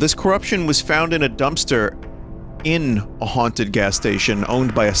 No, this corruption was found in a dumpster in a haunted gas station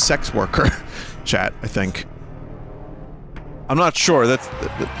owned by a sex worker. Chat, I think. I'm not sure, that's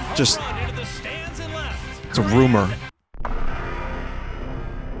just... It's a rumor.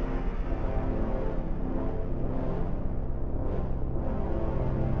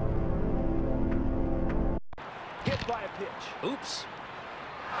 Hit by a pitch. Oops.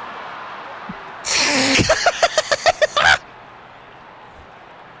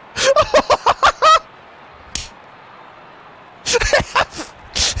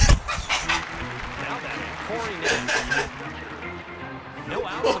 No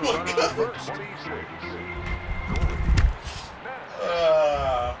outs and a runner on first.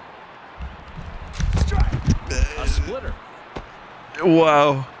 A splitter.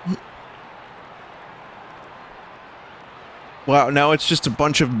 Wow. Wow, now it's just a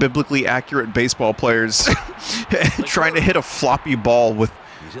bunch of biblically accurate baseball players trying to hit a floppy ball with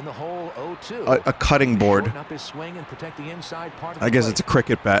a cutting board. I guess it's a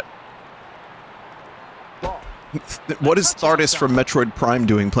cricket bat. What is Thardis from Metroid Prime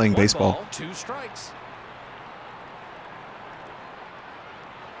doing playing baseball? 1 ball, 2 strikes.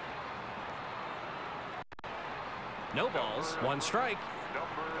 No balls, 1 strike.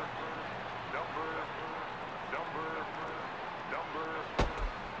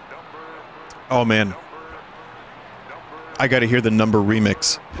 Oh man. I gotta hear the number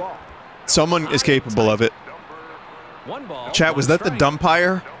remix. Someone is capable of it. 1 ball. Chat, was that the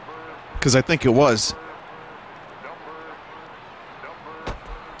Dumpire? Because I think it was.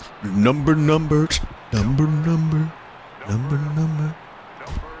 Number. A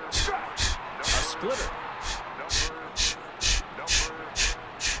splitter.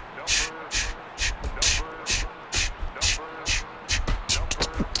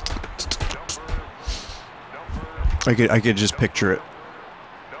 I could just picture it.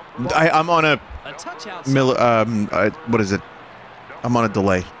 I'm on a what is it? I'm on a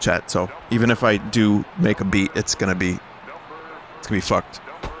delay, chat. So even if I do make a beat, it's gonna be fucked.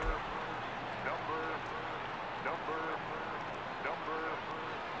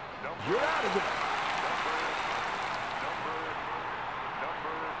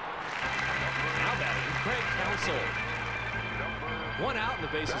 One out and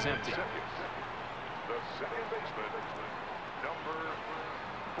the base is empty.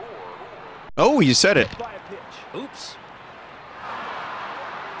 Oh, you said it. Oops.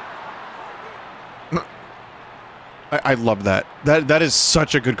 I love that. That is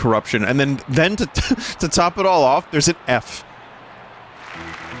such a good corruption. And then to top it all off, there's an F.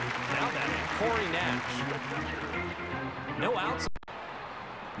 Now that Corey Nash. No outs.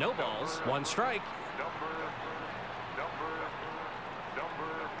 No balls. 1 strike.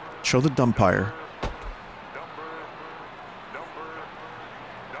 Show the Dumpire.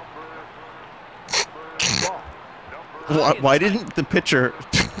 Why didn't the pitcher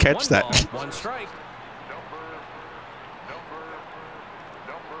catch that? 1 strike.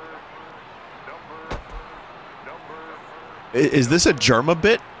 Is this a Germa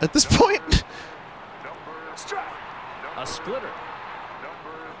bit at this point? A splitter.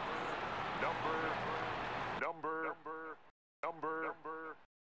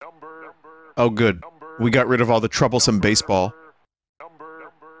 Oh, good. We got rid of all the troublesome baseball.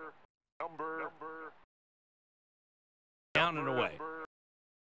 Down and away.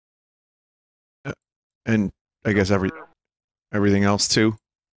 And I guess everything else too.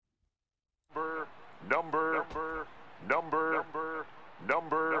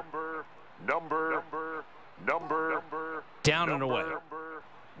 Down and away.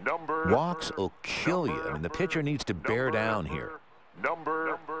 Walks will kill you. I mean, the pitcher needs to bear down here.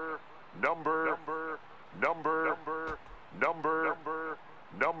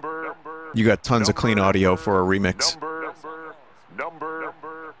 You got tons of clean audio for a remix.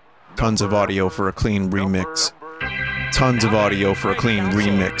 Tons of audio for a clean remix. Tons of audio for a clean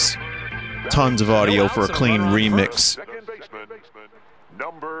remix. Tons of audio for a clean remix.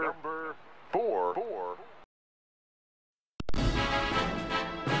 Number 4.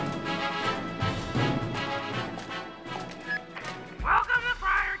 Welcome to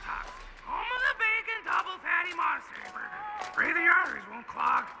Friar Tuck's, home of the bacon double fatty monastery burger. Breathing arteries won't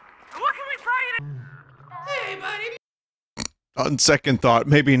clog. And what can we fry you to? Hey, buddy. On second thought,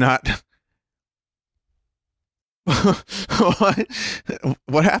 maybe not.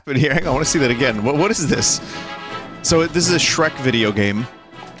 What happened here? Hang on, I want to see that again. What is this? So this is a Shrek video game.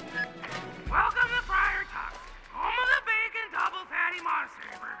 Welcome to Friar Tuck's, home of the bacon double fatty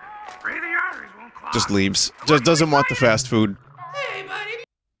monastery burger. Breathing arteries won't clog. Just leaves. Just doesn't want the fast food. Hey, buddy.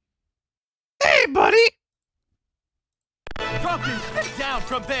 Hey, buddy! Drunken, get down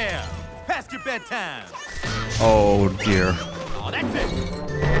from there. Past your bedtime. Oh, dear. Oh, that's it.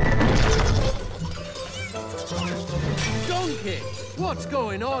 Donkey, what's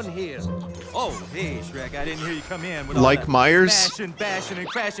going on here? Oh, hey, Shrek, I didn't hear you come in with Like all that Myers? smashing, bashing, and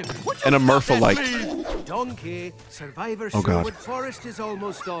crashing. And a Murph-alike. Donkey, Survivor Oh, God. Sherwood Forest is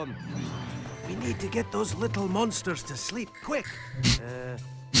almost done. We need to get those little monsters to sleep, quick.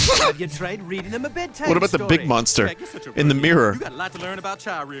 Have you tried reading them a bedtime What about the story? big monster Shrek, you're such a in the rookie. mirror? You got a lot to learn about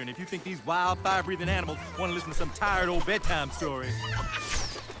child rearing if you think these wild, fire-breathing animals want to listen to some tired old bedtime story.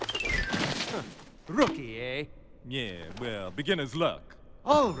 Rookie, eh? Yeah, well, beginner's luck.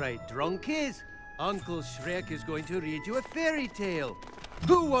 All right, drunkies. Uncle Shrek is going to read you a fairy tale.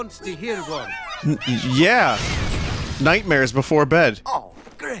 Who wants to hear one? Yeah. Nightmares before bed. Oh,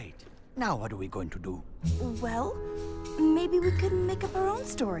 great. Now what are we going to do? Well, maybe we could make up our own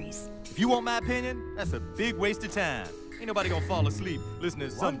stories. If you want my opinion, that's a big waste of time. Ain't nobody gonna fall asleep listening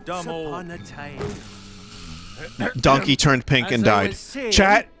to some dumb old... Once upon a time. Donkey turned pink and As I died. was saying,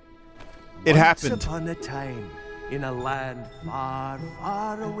 Chat, it happened. Once upon a time, in a land far,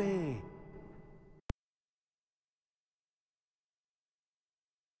 far away.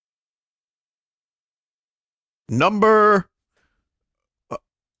 Number...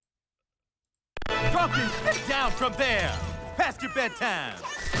 Drunken, get down from there! Past your bedtime!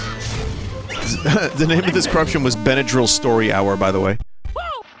 The name of this corruption was Benadryl Story Hour, by the way.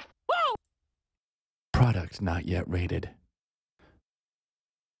 Product not yet rated.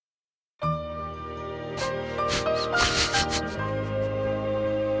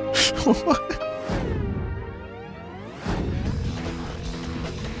 What?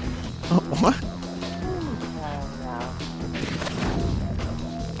 What?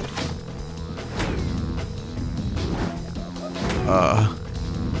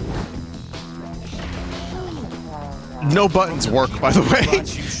 No buttons work, by the way.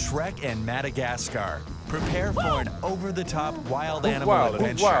 Brought you Shrek and Madagascar. Prepare for an over-the-top wild animal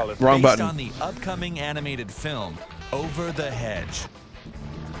adventure Wrong based button. on the upcoming animated film, Over the Hedge.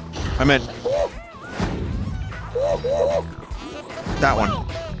 I meant... that one.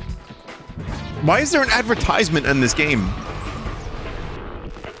 Why is there an advertisement in this game?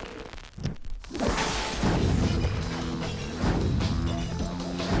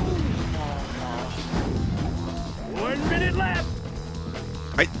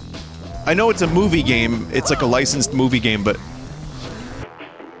 I know it's a movie game. It's like a licensed movie game, but...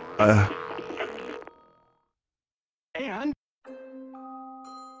 And?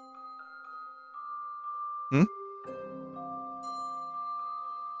 Hmm?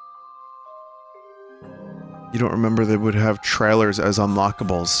 You don't remember they would have trailers as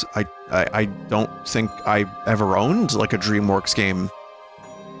unlockables. I don't think I ever owned, like, a DreamWorks game.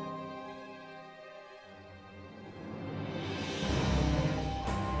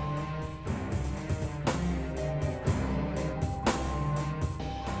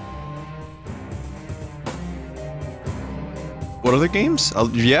 What other games?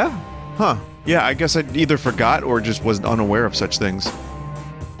 Yeah? Huh. Yeah, I guess I either forgot or just was unaware of such things.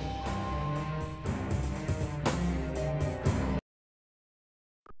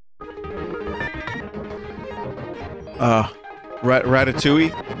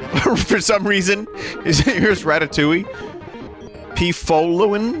 Ratatouille? For some reason, here's Ratatouille. P.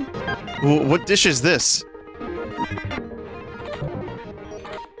 Followin? What dish is this?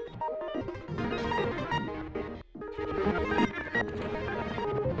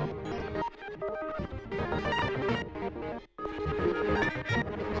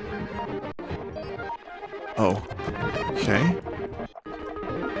 Oh. Okay.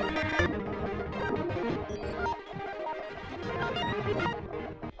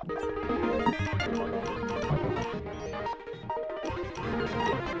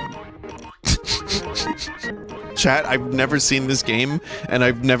 Chat, I've never seen this game, and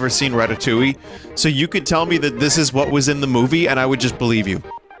I've never seen Ratatouille, so you could tell me that this is what was in the movie, and I would just believe you.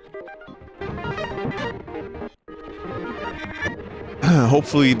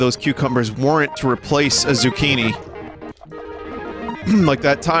 Hopefully those cucumbers weren't to replace a zucchini. Like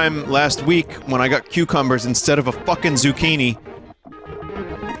that time last week when I got cucumbers instead of a fucking zucchini.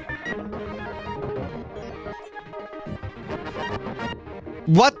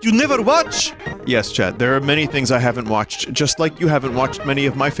 What? You never watch? Yes, chat, there are many things I haven't watched, just like you haven't watched many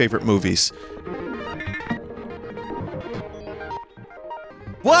of my favorite movies.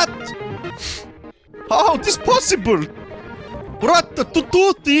 What? How is this possible?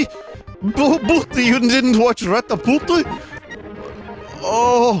 Ratatouille? Booty, you didn't watch Ratatouille?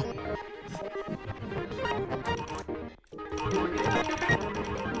 Oh.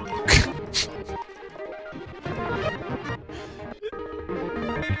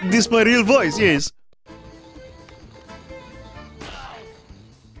 This my real voice, yes.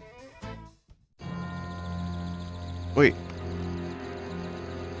 Wait.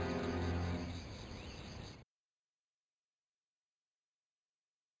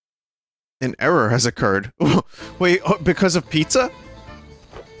 An error has occurred. Wait, because of pizza?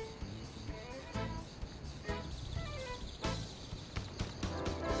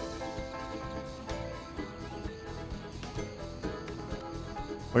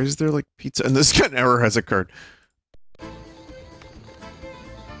 Why is there, like, pizza? And this kind of error has occurred.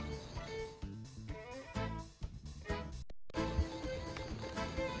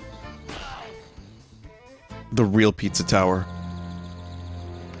 The real pizza tower.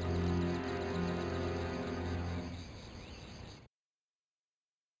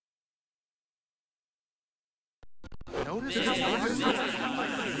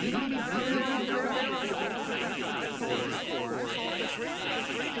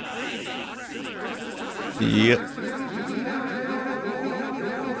 Yep.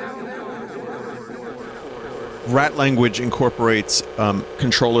 Rat language incorporates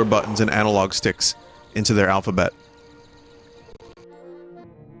controller buttons and analog sticks into their alphabet.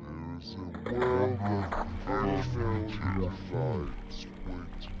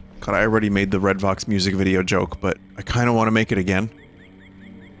 God, I already made the Red Vox music video joke, but I kind of want to make it again.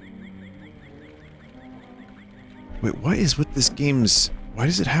 Wait, what is with this game's... Why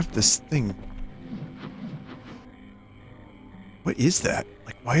does it have this thing? What is that?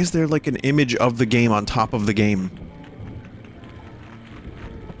 Like, why is there, like, an image of the game on top of the game?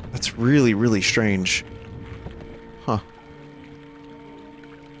 That's really, really strange. Huh.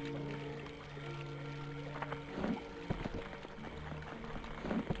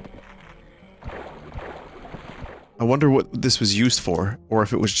 I wonder what this was used for, or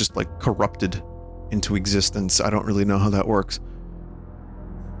if it was just, like, corrupted into existence. I don't really know how that works.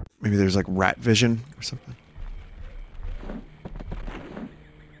 Maybe there's, like, rat vision or something.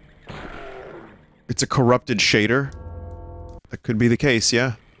 It's a corrupted shader. That could be the case,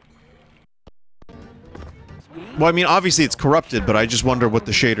 yeah. Well, I mean, obviously it's corrupted, but I just wonder what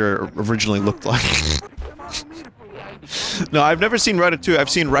the shader originally looked like. No, I've never seen Ratatouille. I've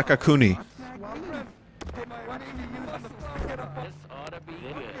seen Ratatouille.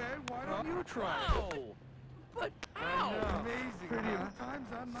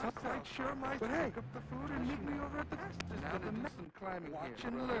 Watch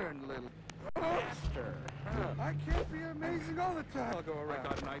and learn, little monster. I can't be amazing all the time. I'll go around. I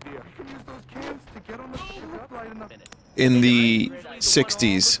got an idea. You can use those cans to get on the ship right enough. In the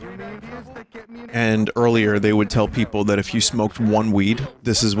 60s and earlier, they would tell people that if you smoked one weed,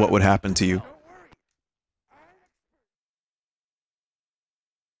 this is what would happen to you.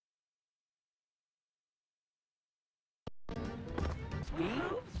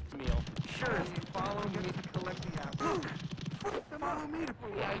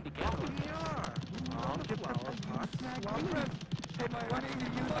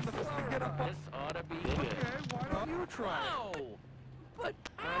 Get up. This ought to be good. Okay, why don't you try? Ow! But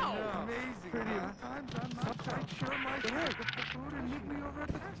ow! Amazing. Pretty times I'm not quite sure my head. Get the food and meet me over at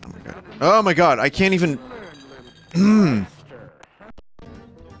the Oh my god, I can't even...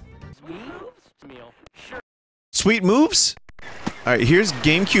 Sweet moves? Alright, here's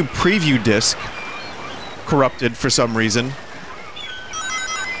GameCube preview disc. Corrupted for some reason.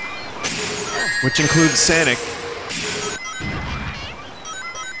 Which includes Sonic.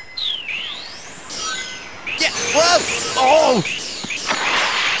 Yeah! Whoa! Oh!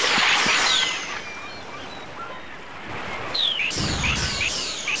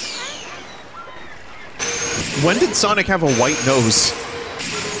 When did Sonic have a white nose?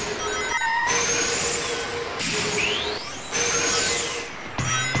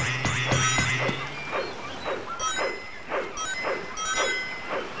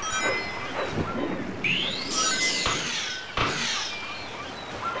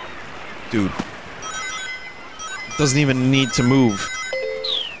 Dude. Doesn't even need to move.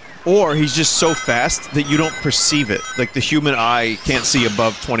 Or he's just so fast that you don't perceive it. Like the human eye can't see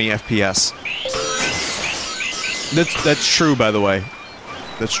above 20 FPS. That's true, by the way.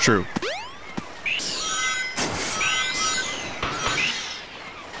 That's true.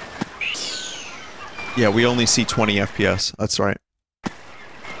 Yeah, we only see 20 FPS. That's right.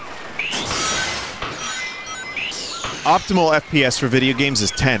 Optimal FPS for video games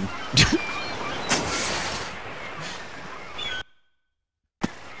is 10.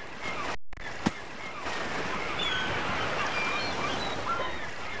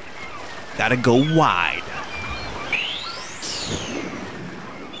 Gotta go wide.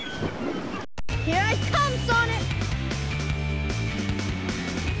 Here I come, Sonic!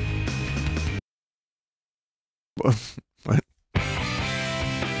 What?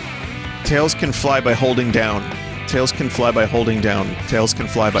 Tails can fly by holding down. Tails can fly by holding down. Tails can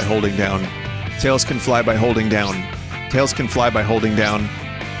fly by holding down. Tails can fly by holding down. Tails can fly by holding down.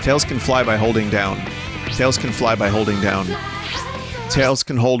 Tails can fly by holding down. Tails can fly by holding down. Tails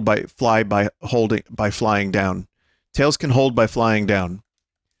can hold by fly by holding by flying down. Tails can hold by flying down.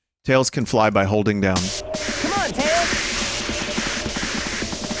 Tails can fly by holding down. Come on, Tails!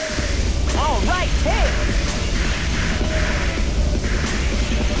 All right, Tails!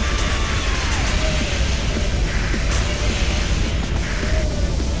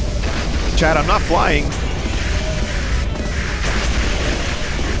 Chad, I'm not flying.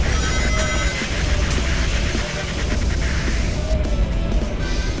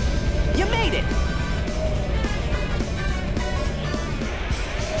 You made it!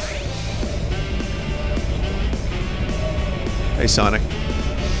 Hey, Sonic.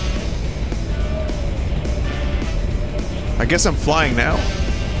 I guess I'm flying now.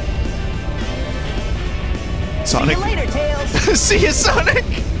 Sonic. See you later, Tails! See you, Sonic!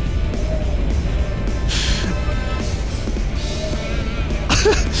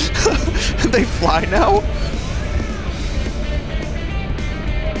 They fly now?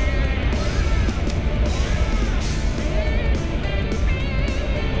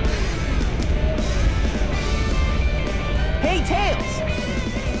 Hey, Tails!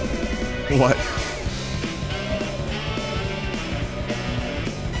 What?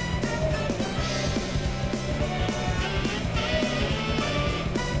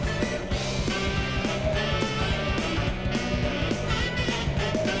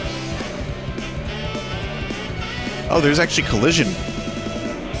 Oh, there's actually collision.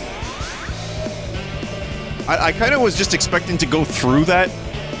 I kind of was just expecting to go through that.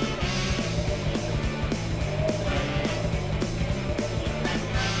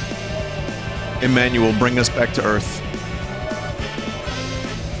 Emmanuel, bring us back to Earth.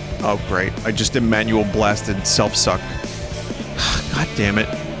 Oh, great. I just Emmanuel blasted self-suck. God damn it.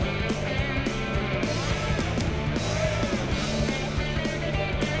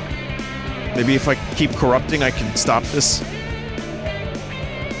 Maybe if I keep corrupting, I can stop this.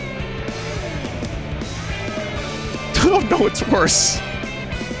 Oh no, it's worse.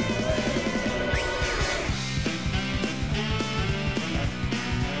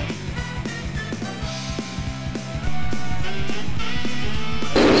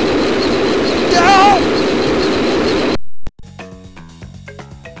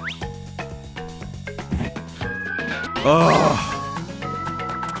 Oh.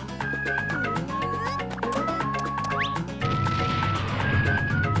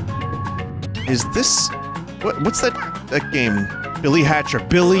 Is this what's that game? Billy Hatcher.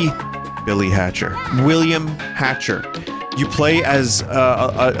 Billy Hatcher. William Hatcher. You play as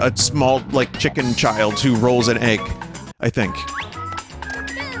a small like chicken child who rolls an egg, I think.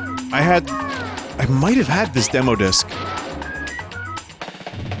 I might have had this demo disc.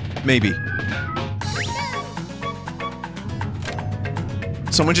 Maybe.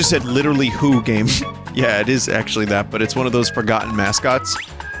 Someone just said literally who game. Yeah, it is actually that, but it's one of those forgotten mascots.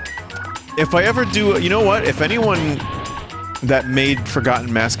 If I ever do, you know what? If anyone that made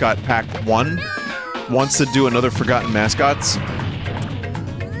Forgotten Mascot Pack 1 wants to do another Forgotten Mascots,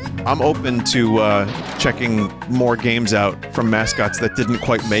 I'm open to checking more games out from mascots that didn't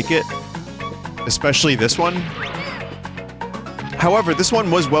quite make it. Especially this one. However, this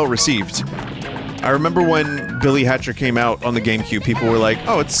one was well received. I remember when Billy Hatcher came out on the GameCube, people were like,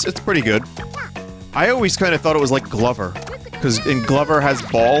 oh, it's pretty good. I always kind of thought it was like Glover. Because Glover has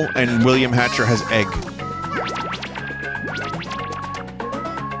ball, and William Hatcher has egg.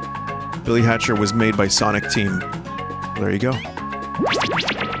 Billy Hatcher was made by Sonic Team. There you go.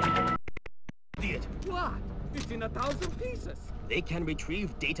 What? It's in 1,000 pieces. They can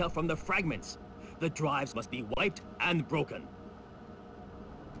retrieve data from the fragments. The drives must be wiped and broken.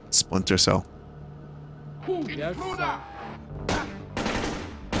 Splinter Cell. Yes, sir.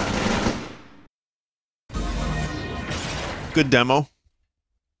 Good demo.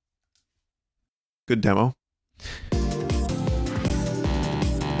 Good demo.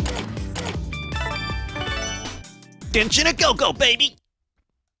 Genshin a go-go, baby!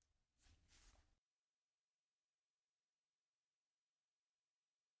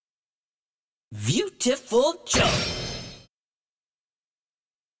 Viewtiful Joe.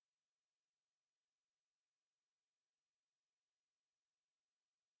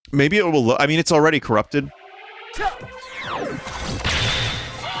 Maybe it will. I mean, it's already corrupted.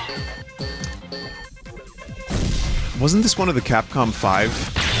 Wasn't this one of the Capcom 5?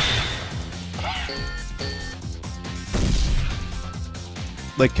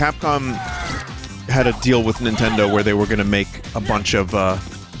 Like, Capcom had a deal with Nintendo where they were gonna make a bunch of,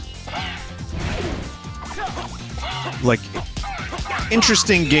 like,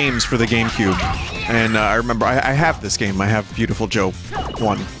 interesting games for the GameCube. And, I remember, I have this game. I have Viewtiful Joe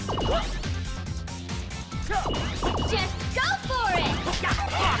 1.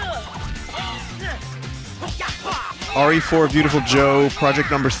 RE4, Viewtiful Joe, Project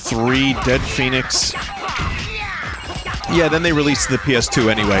Number 3, Dead Phoenix. Yeah, then they released the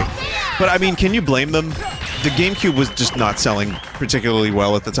PS2 anyway. But I mean, can you blame them? The GameCube was just not selling particularly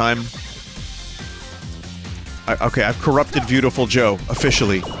well at the time. Okay, I've corrupted Viewtiful Joe,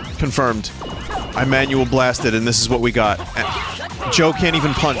 officially. Confirmed. I manual blasted, and this is what we got. And Joe can't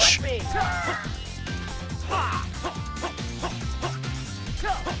even punch.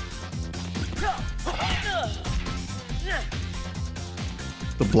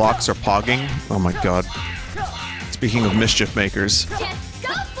 The blocks are pogging. Oh my god. Speaking of mischief makers. Just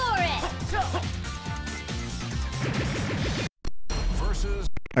go for it.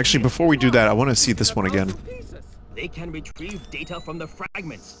 Actually, before we do that, I want to see this one again. They can retrieve data from the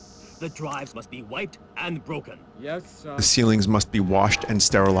fragments. The drives must be wiped and broken. Yes, sir. The ceilings must be washed and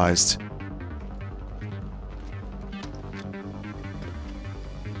sterilized.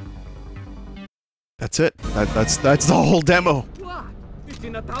 That's it. That's the whole demo. What? It's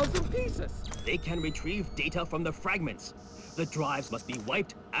in 1,000 pieces. They can retrieve data from the fragments. The drives must be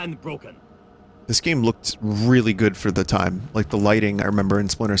wiped and broken. This game looked really good for the time. Like, the lighting, I remember, in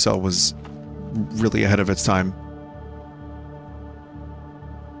Splinter Cell was really ahead of its time.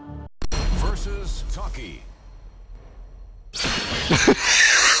 Versus Taki. The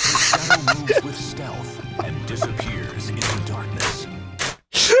shadow moves with stealth and disappears into darkness.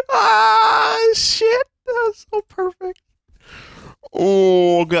 Ah, shit! That was so perfect.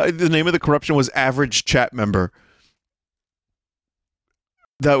 Oh, God. The name of the corruption was Average Chat Member.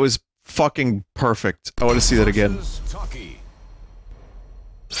 That was fucking perfect. I want to see that again.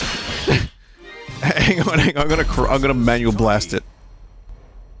 hang on. I'm gonna manual blast it.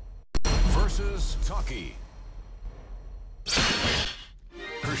 Versus Taki.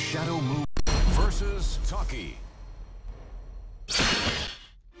 Her shadow move. Versus Taki.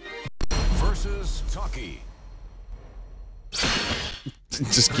 Versus Taki.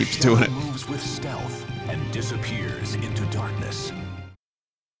 It just keeps doing it. Moves with stealth and disappears into darkness.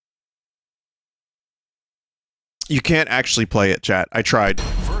 You can't actually play it, chat. I tried.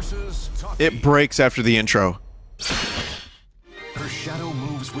 It breaks after the intro. Her shadow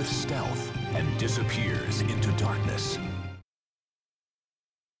moves with stealth and disappears into darkness.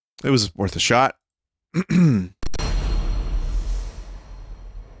 It was worth a shot.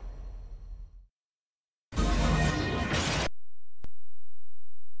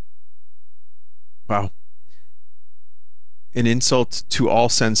 Wow. An insult to all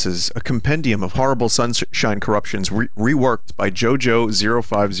senses, a compendium of horrible sunshine corruptions reworked by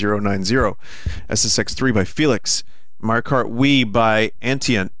JoJo05090, SSX3 by Felix, Mario Kart Wii by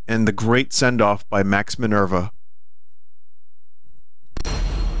Antient, and The Great Send-Off by Max Minerva.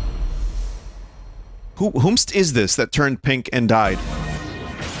 Whomst is this that turned pink and died?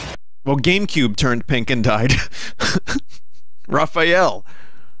 Well, GameCube turned pink and died. Raphael.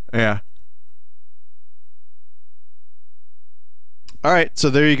 Yeah. Alright, so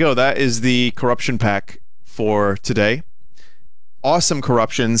there you go. That is the Corruption pack for today. Awesome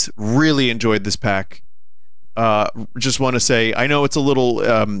corruptions. Really enjoyed this pack. Just want to say, I know it's a little,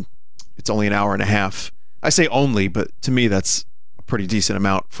 it's only an hour and a half. I say only, but to me that's a pretty decent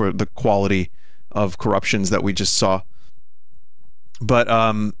amount for the quality of corruptions that we just saw. But,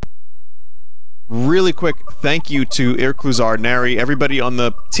 really quick, thank you to Irkluzar, Nary, everybody on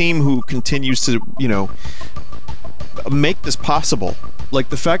the team who continues to, you know, make this possible. Like,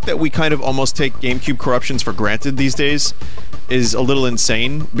 the fact that we kind of almost take GameCube corruptions for granted these days is a little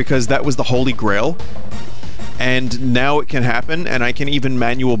insane, because that was the holy grail. And now it can happen, and I can even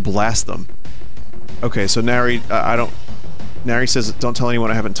manual blast them. Okay, so Nary, Nary says, don't tell anyone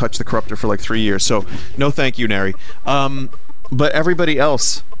I haven't touched the corruptor for like 3 years, so no thank you, Nary. But everybody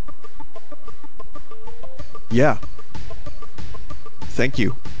else... yeah. Thank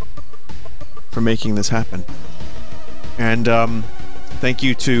you for making this happen. And, thank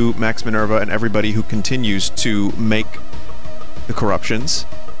you to Max Minerva and everybody who continues to make the corruptions.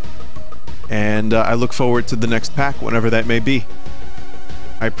 And, I look forward to the next pack, whenever that may be.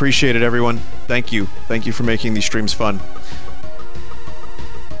 I appreciate it, everyone. Thank you. Thank you for making these streams fun.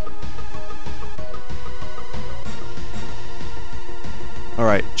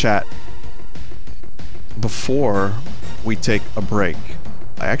 Alright, chat. Before we take a break,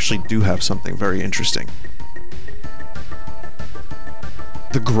 I actually do have something very interesting.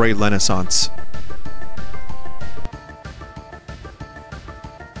 The Gray Renaissance.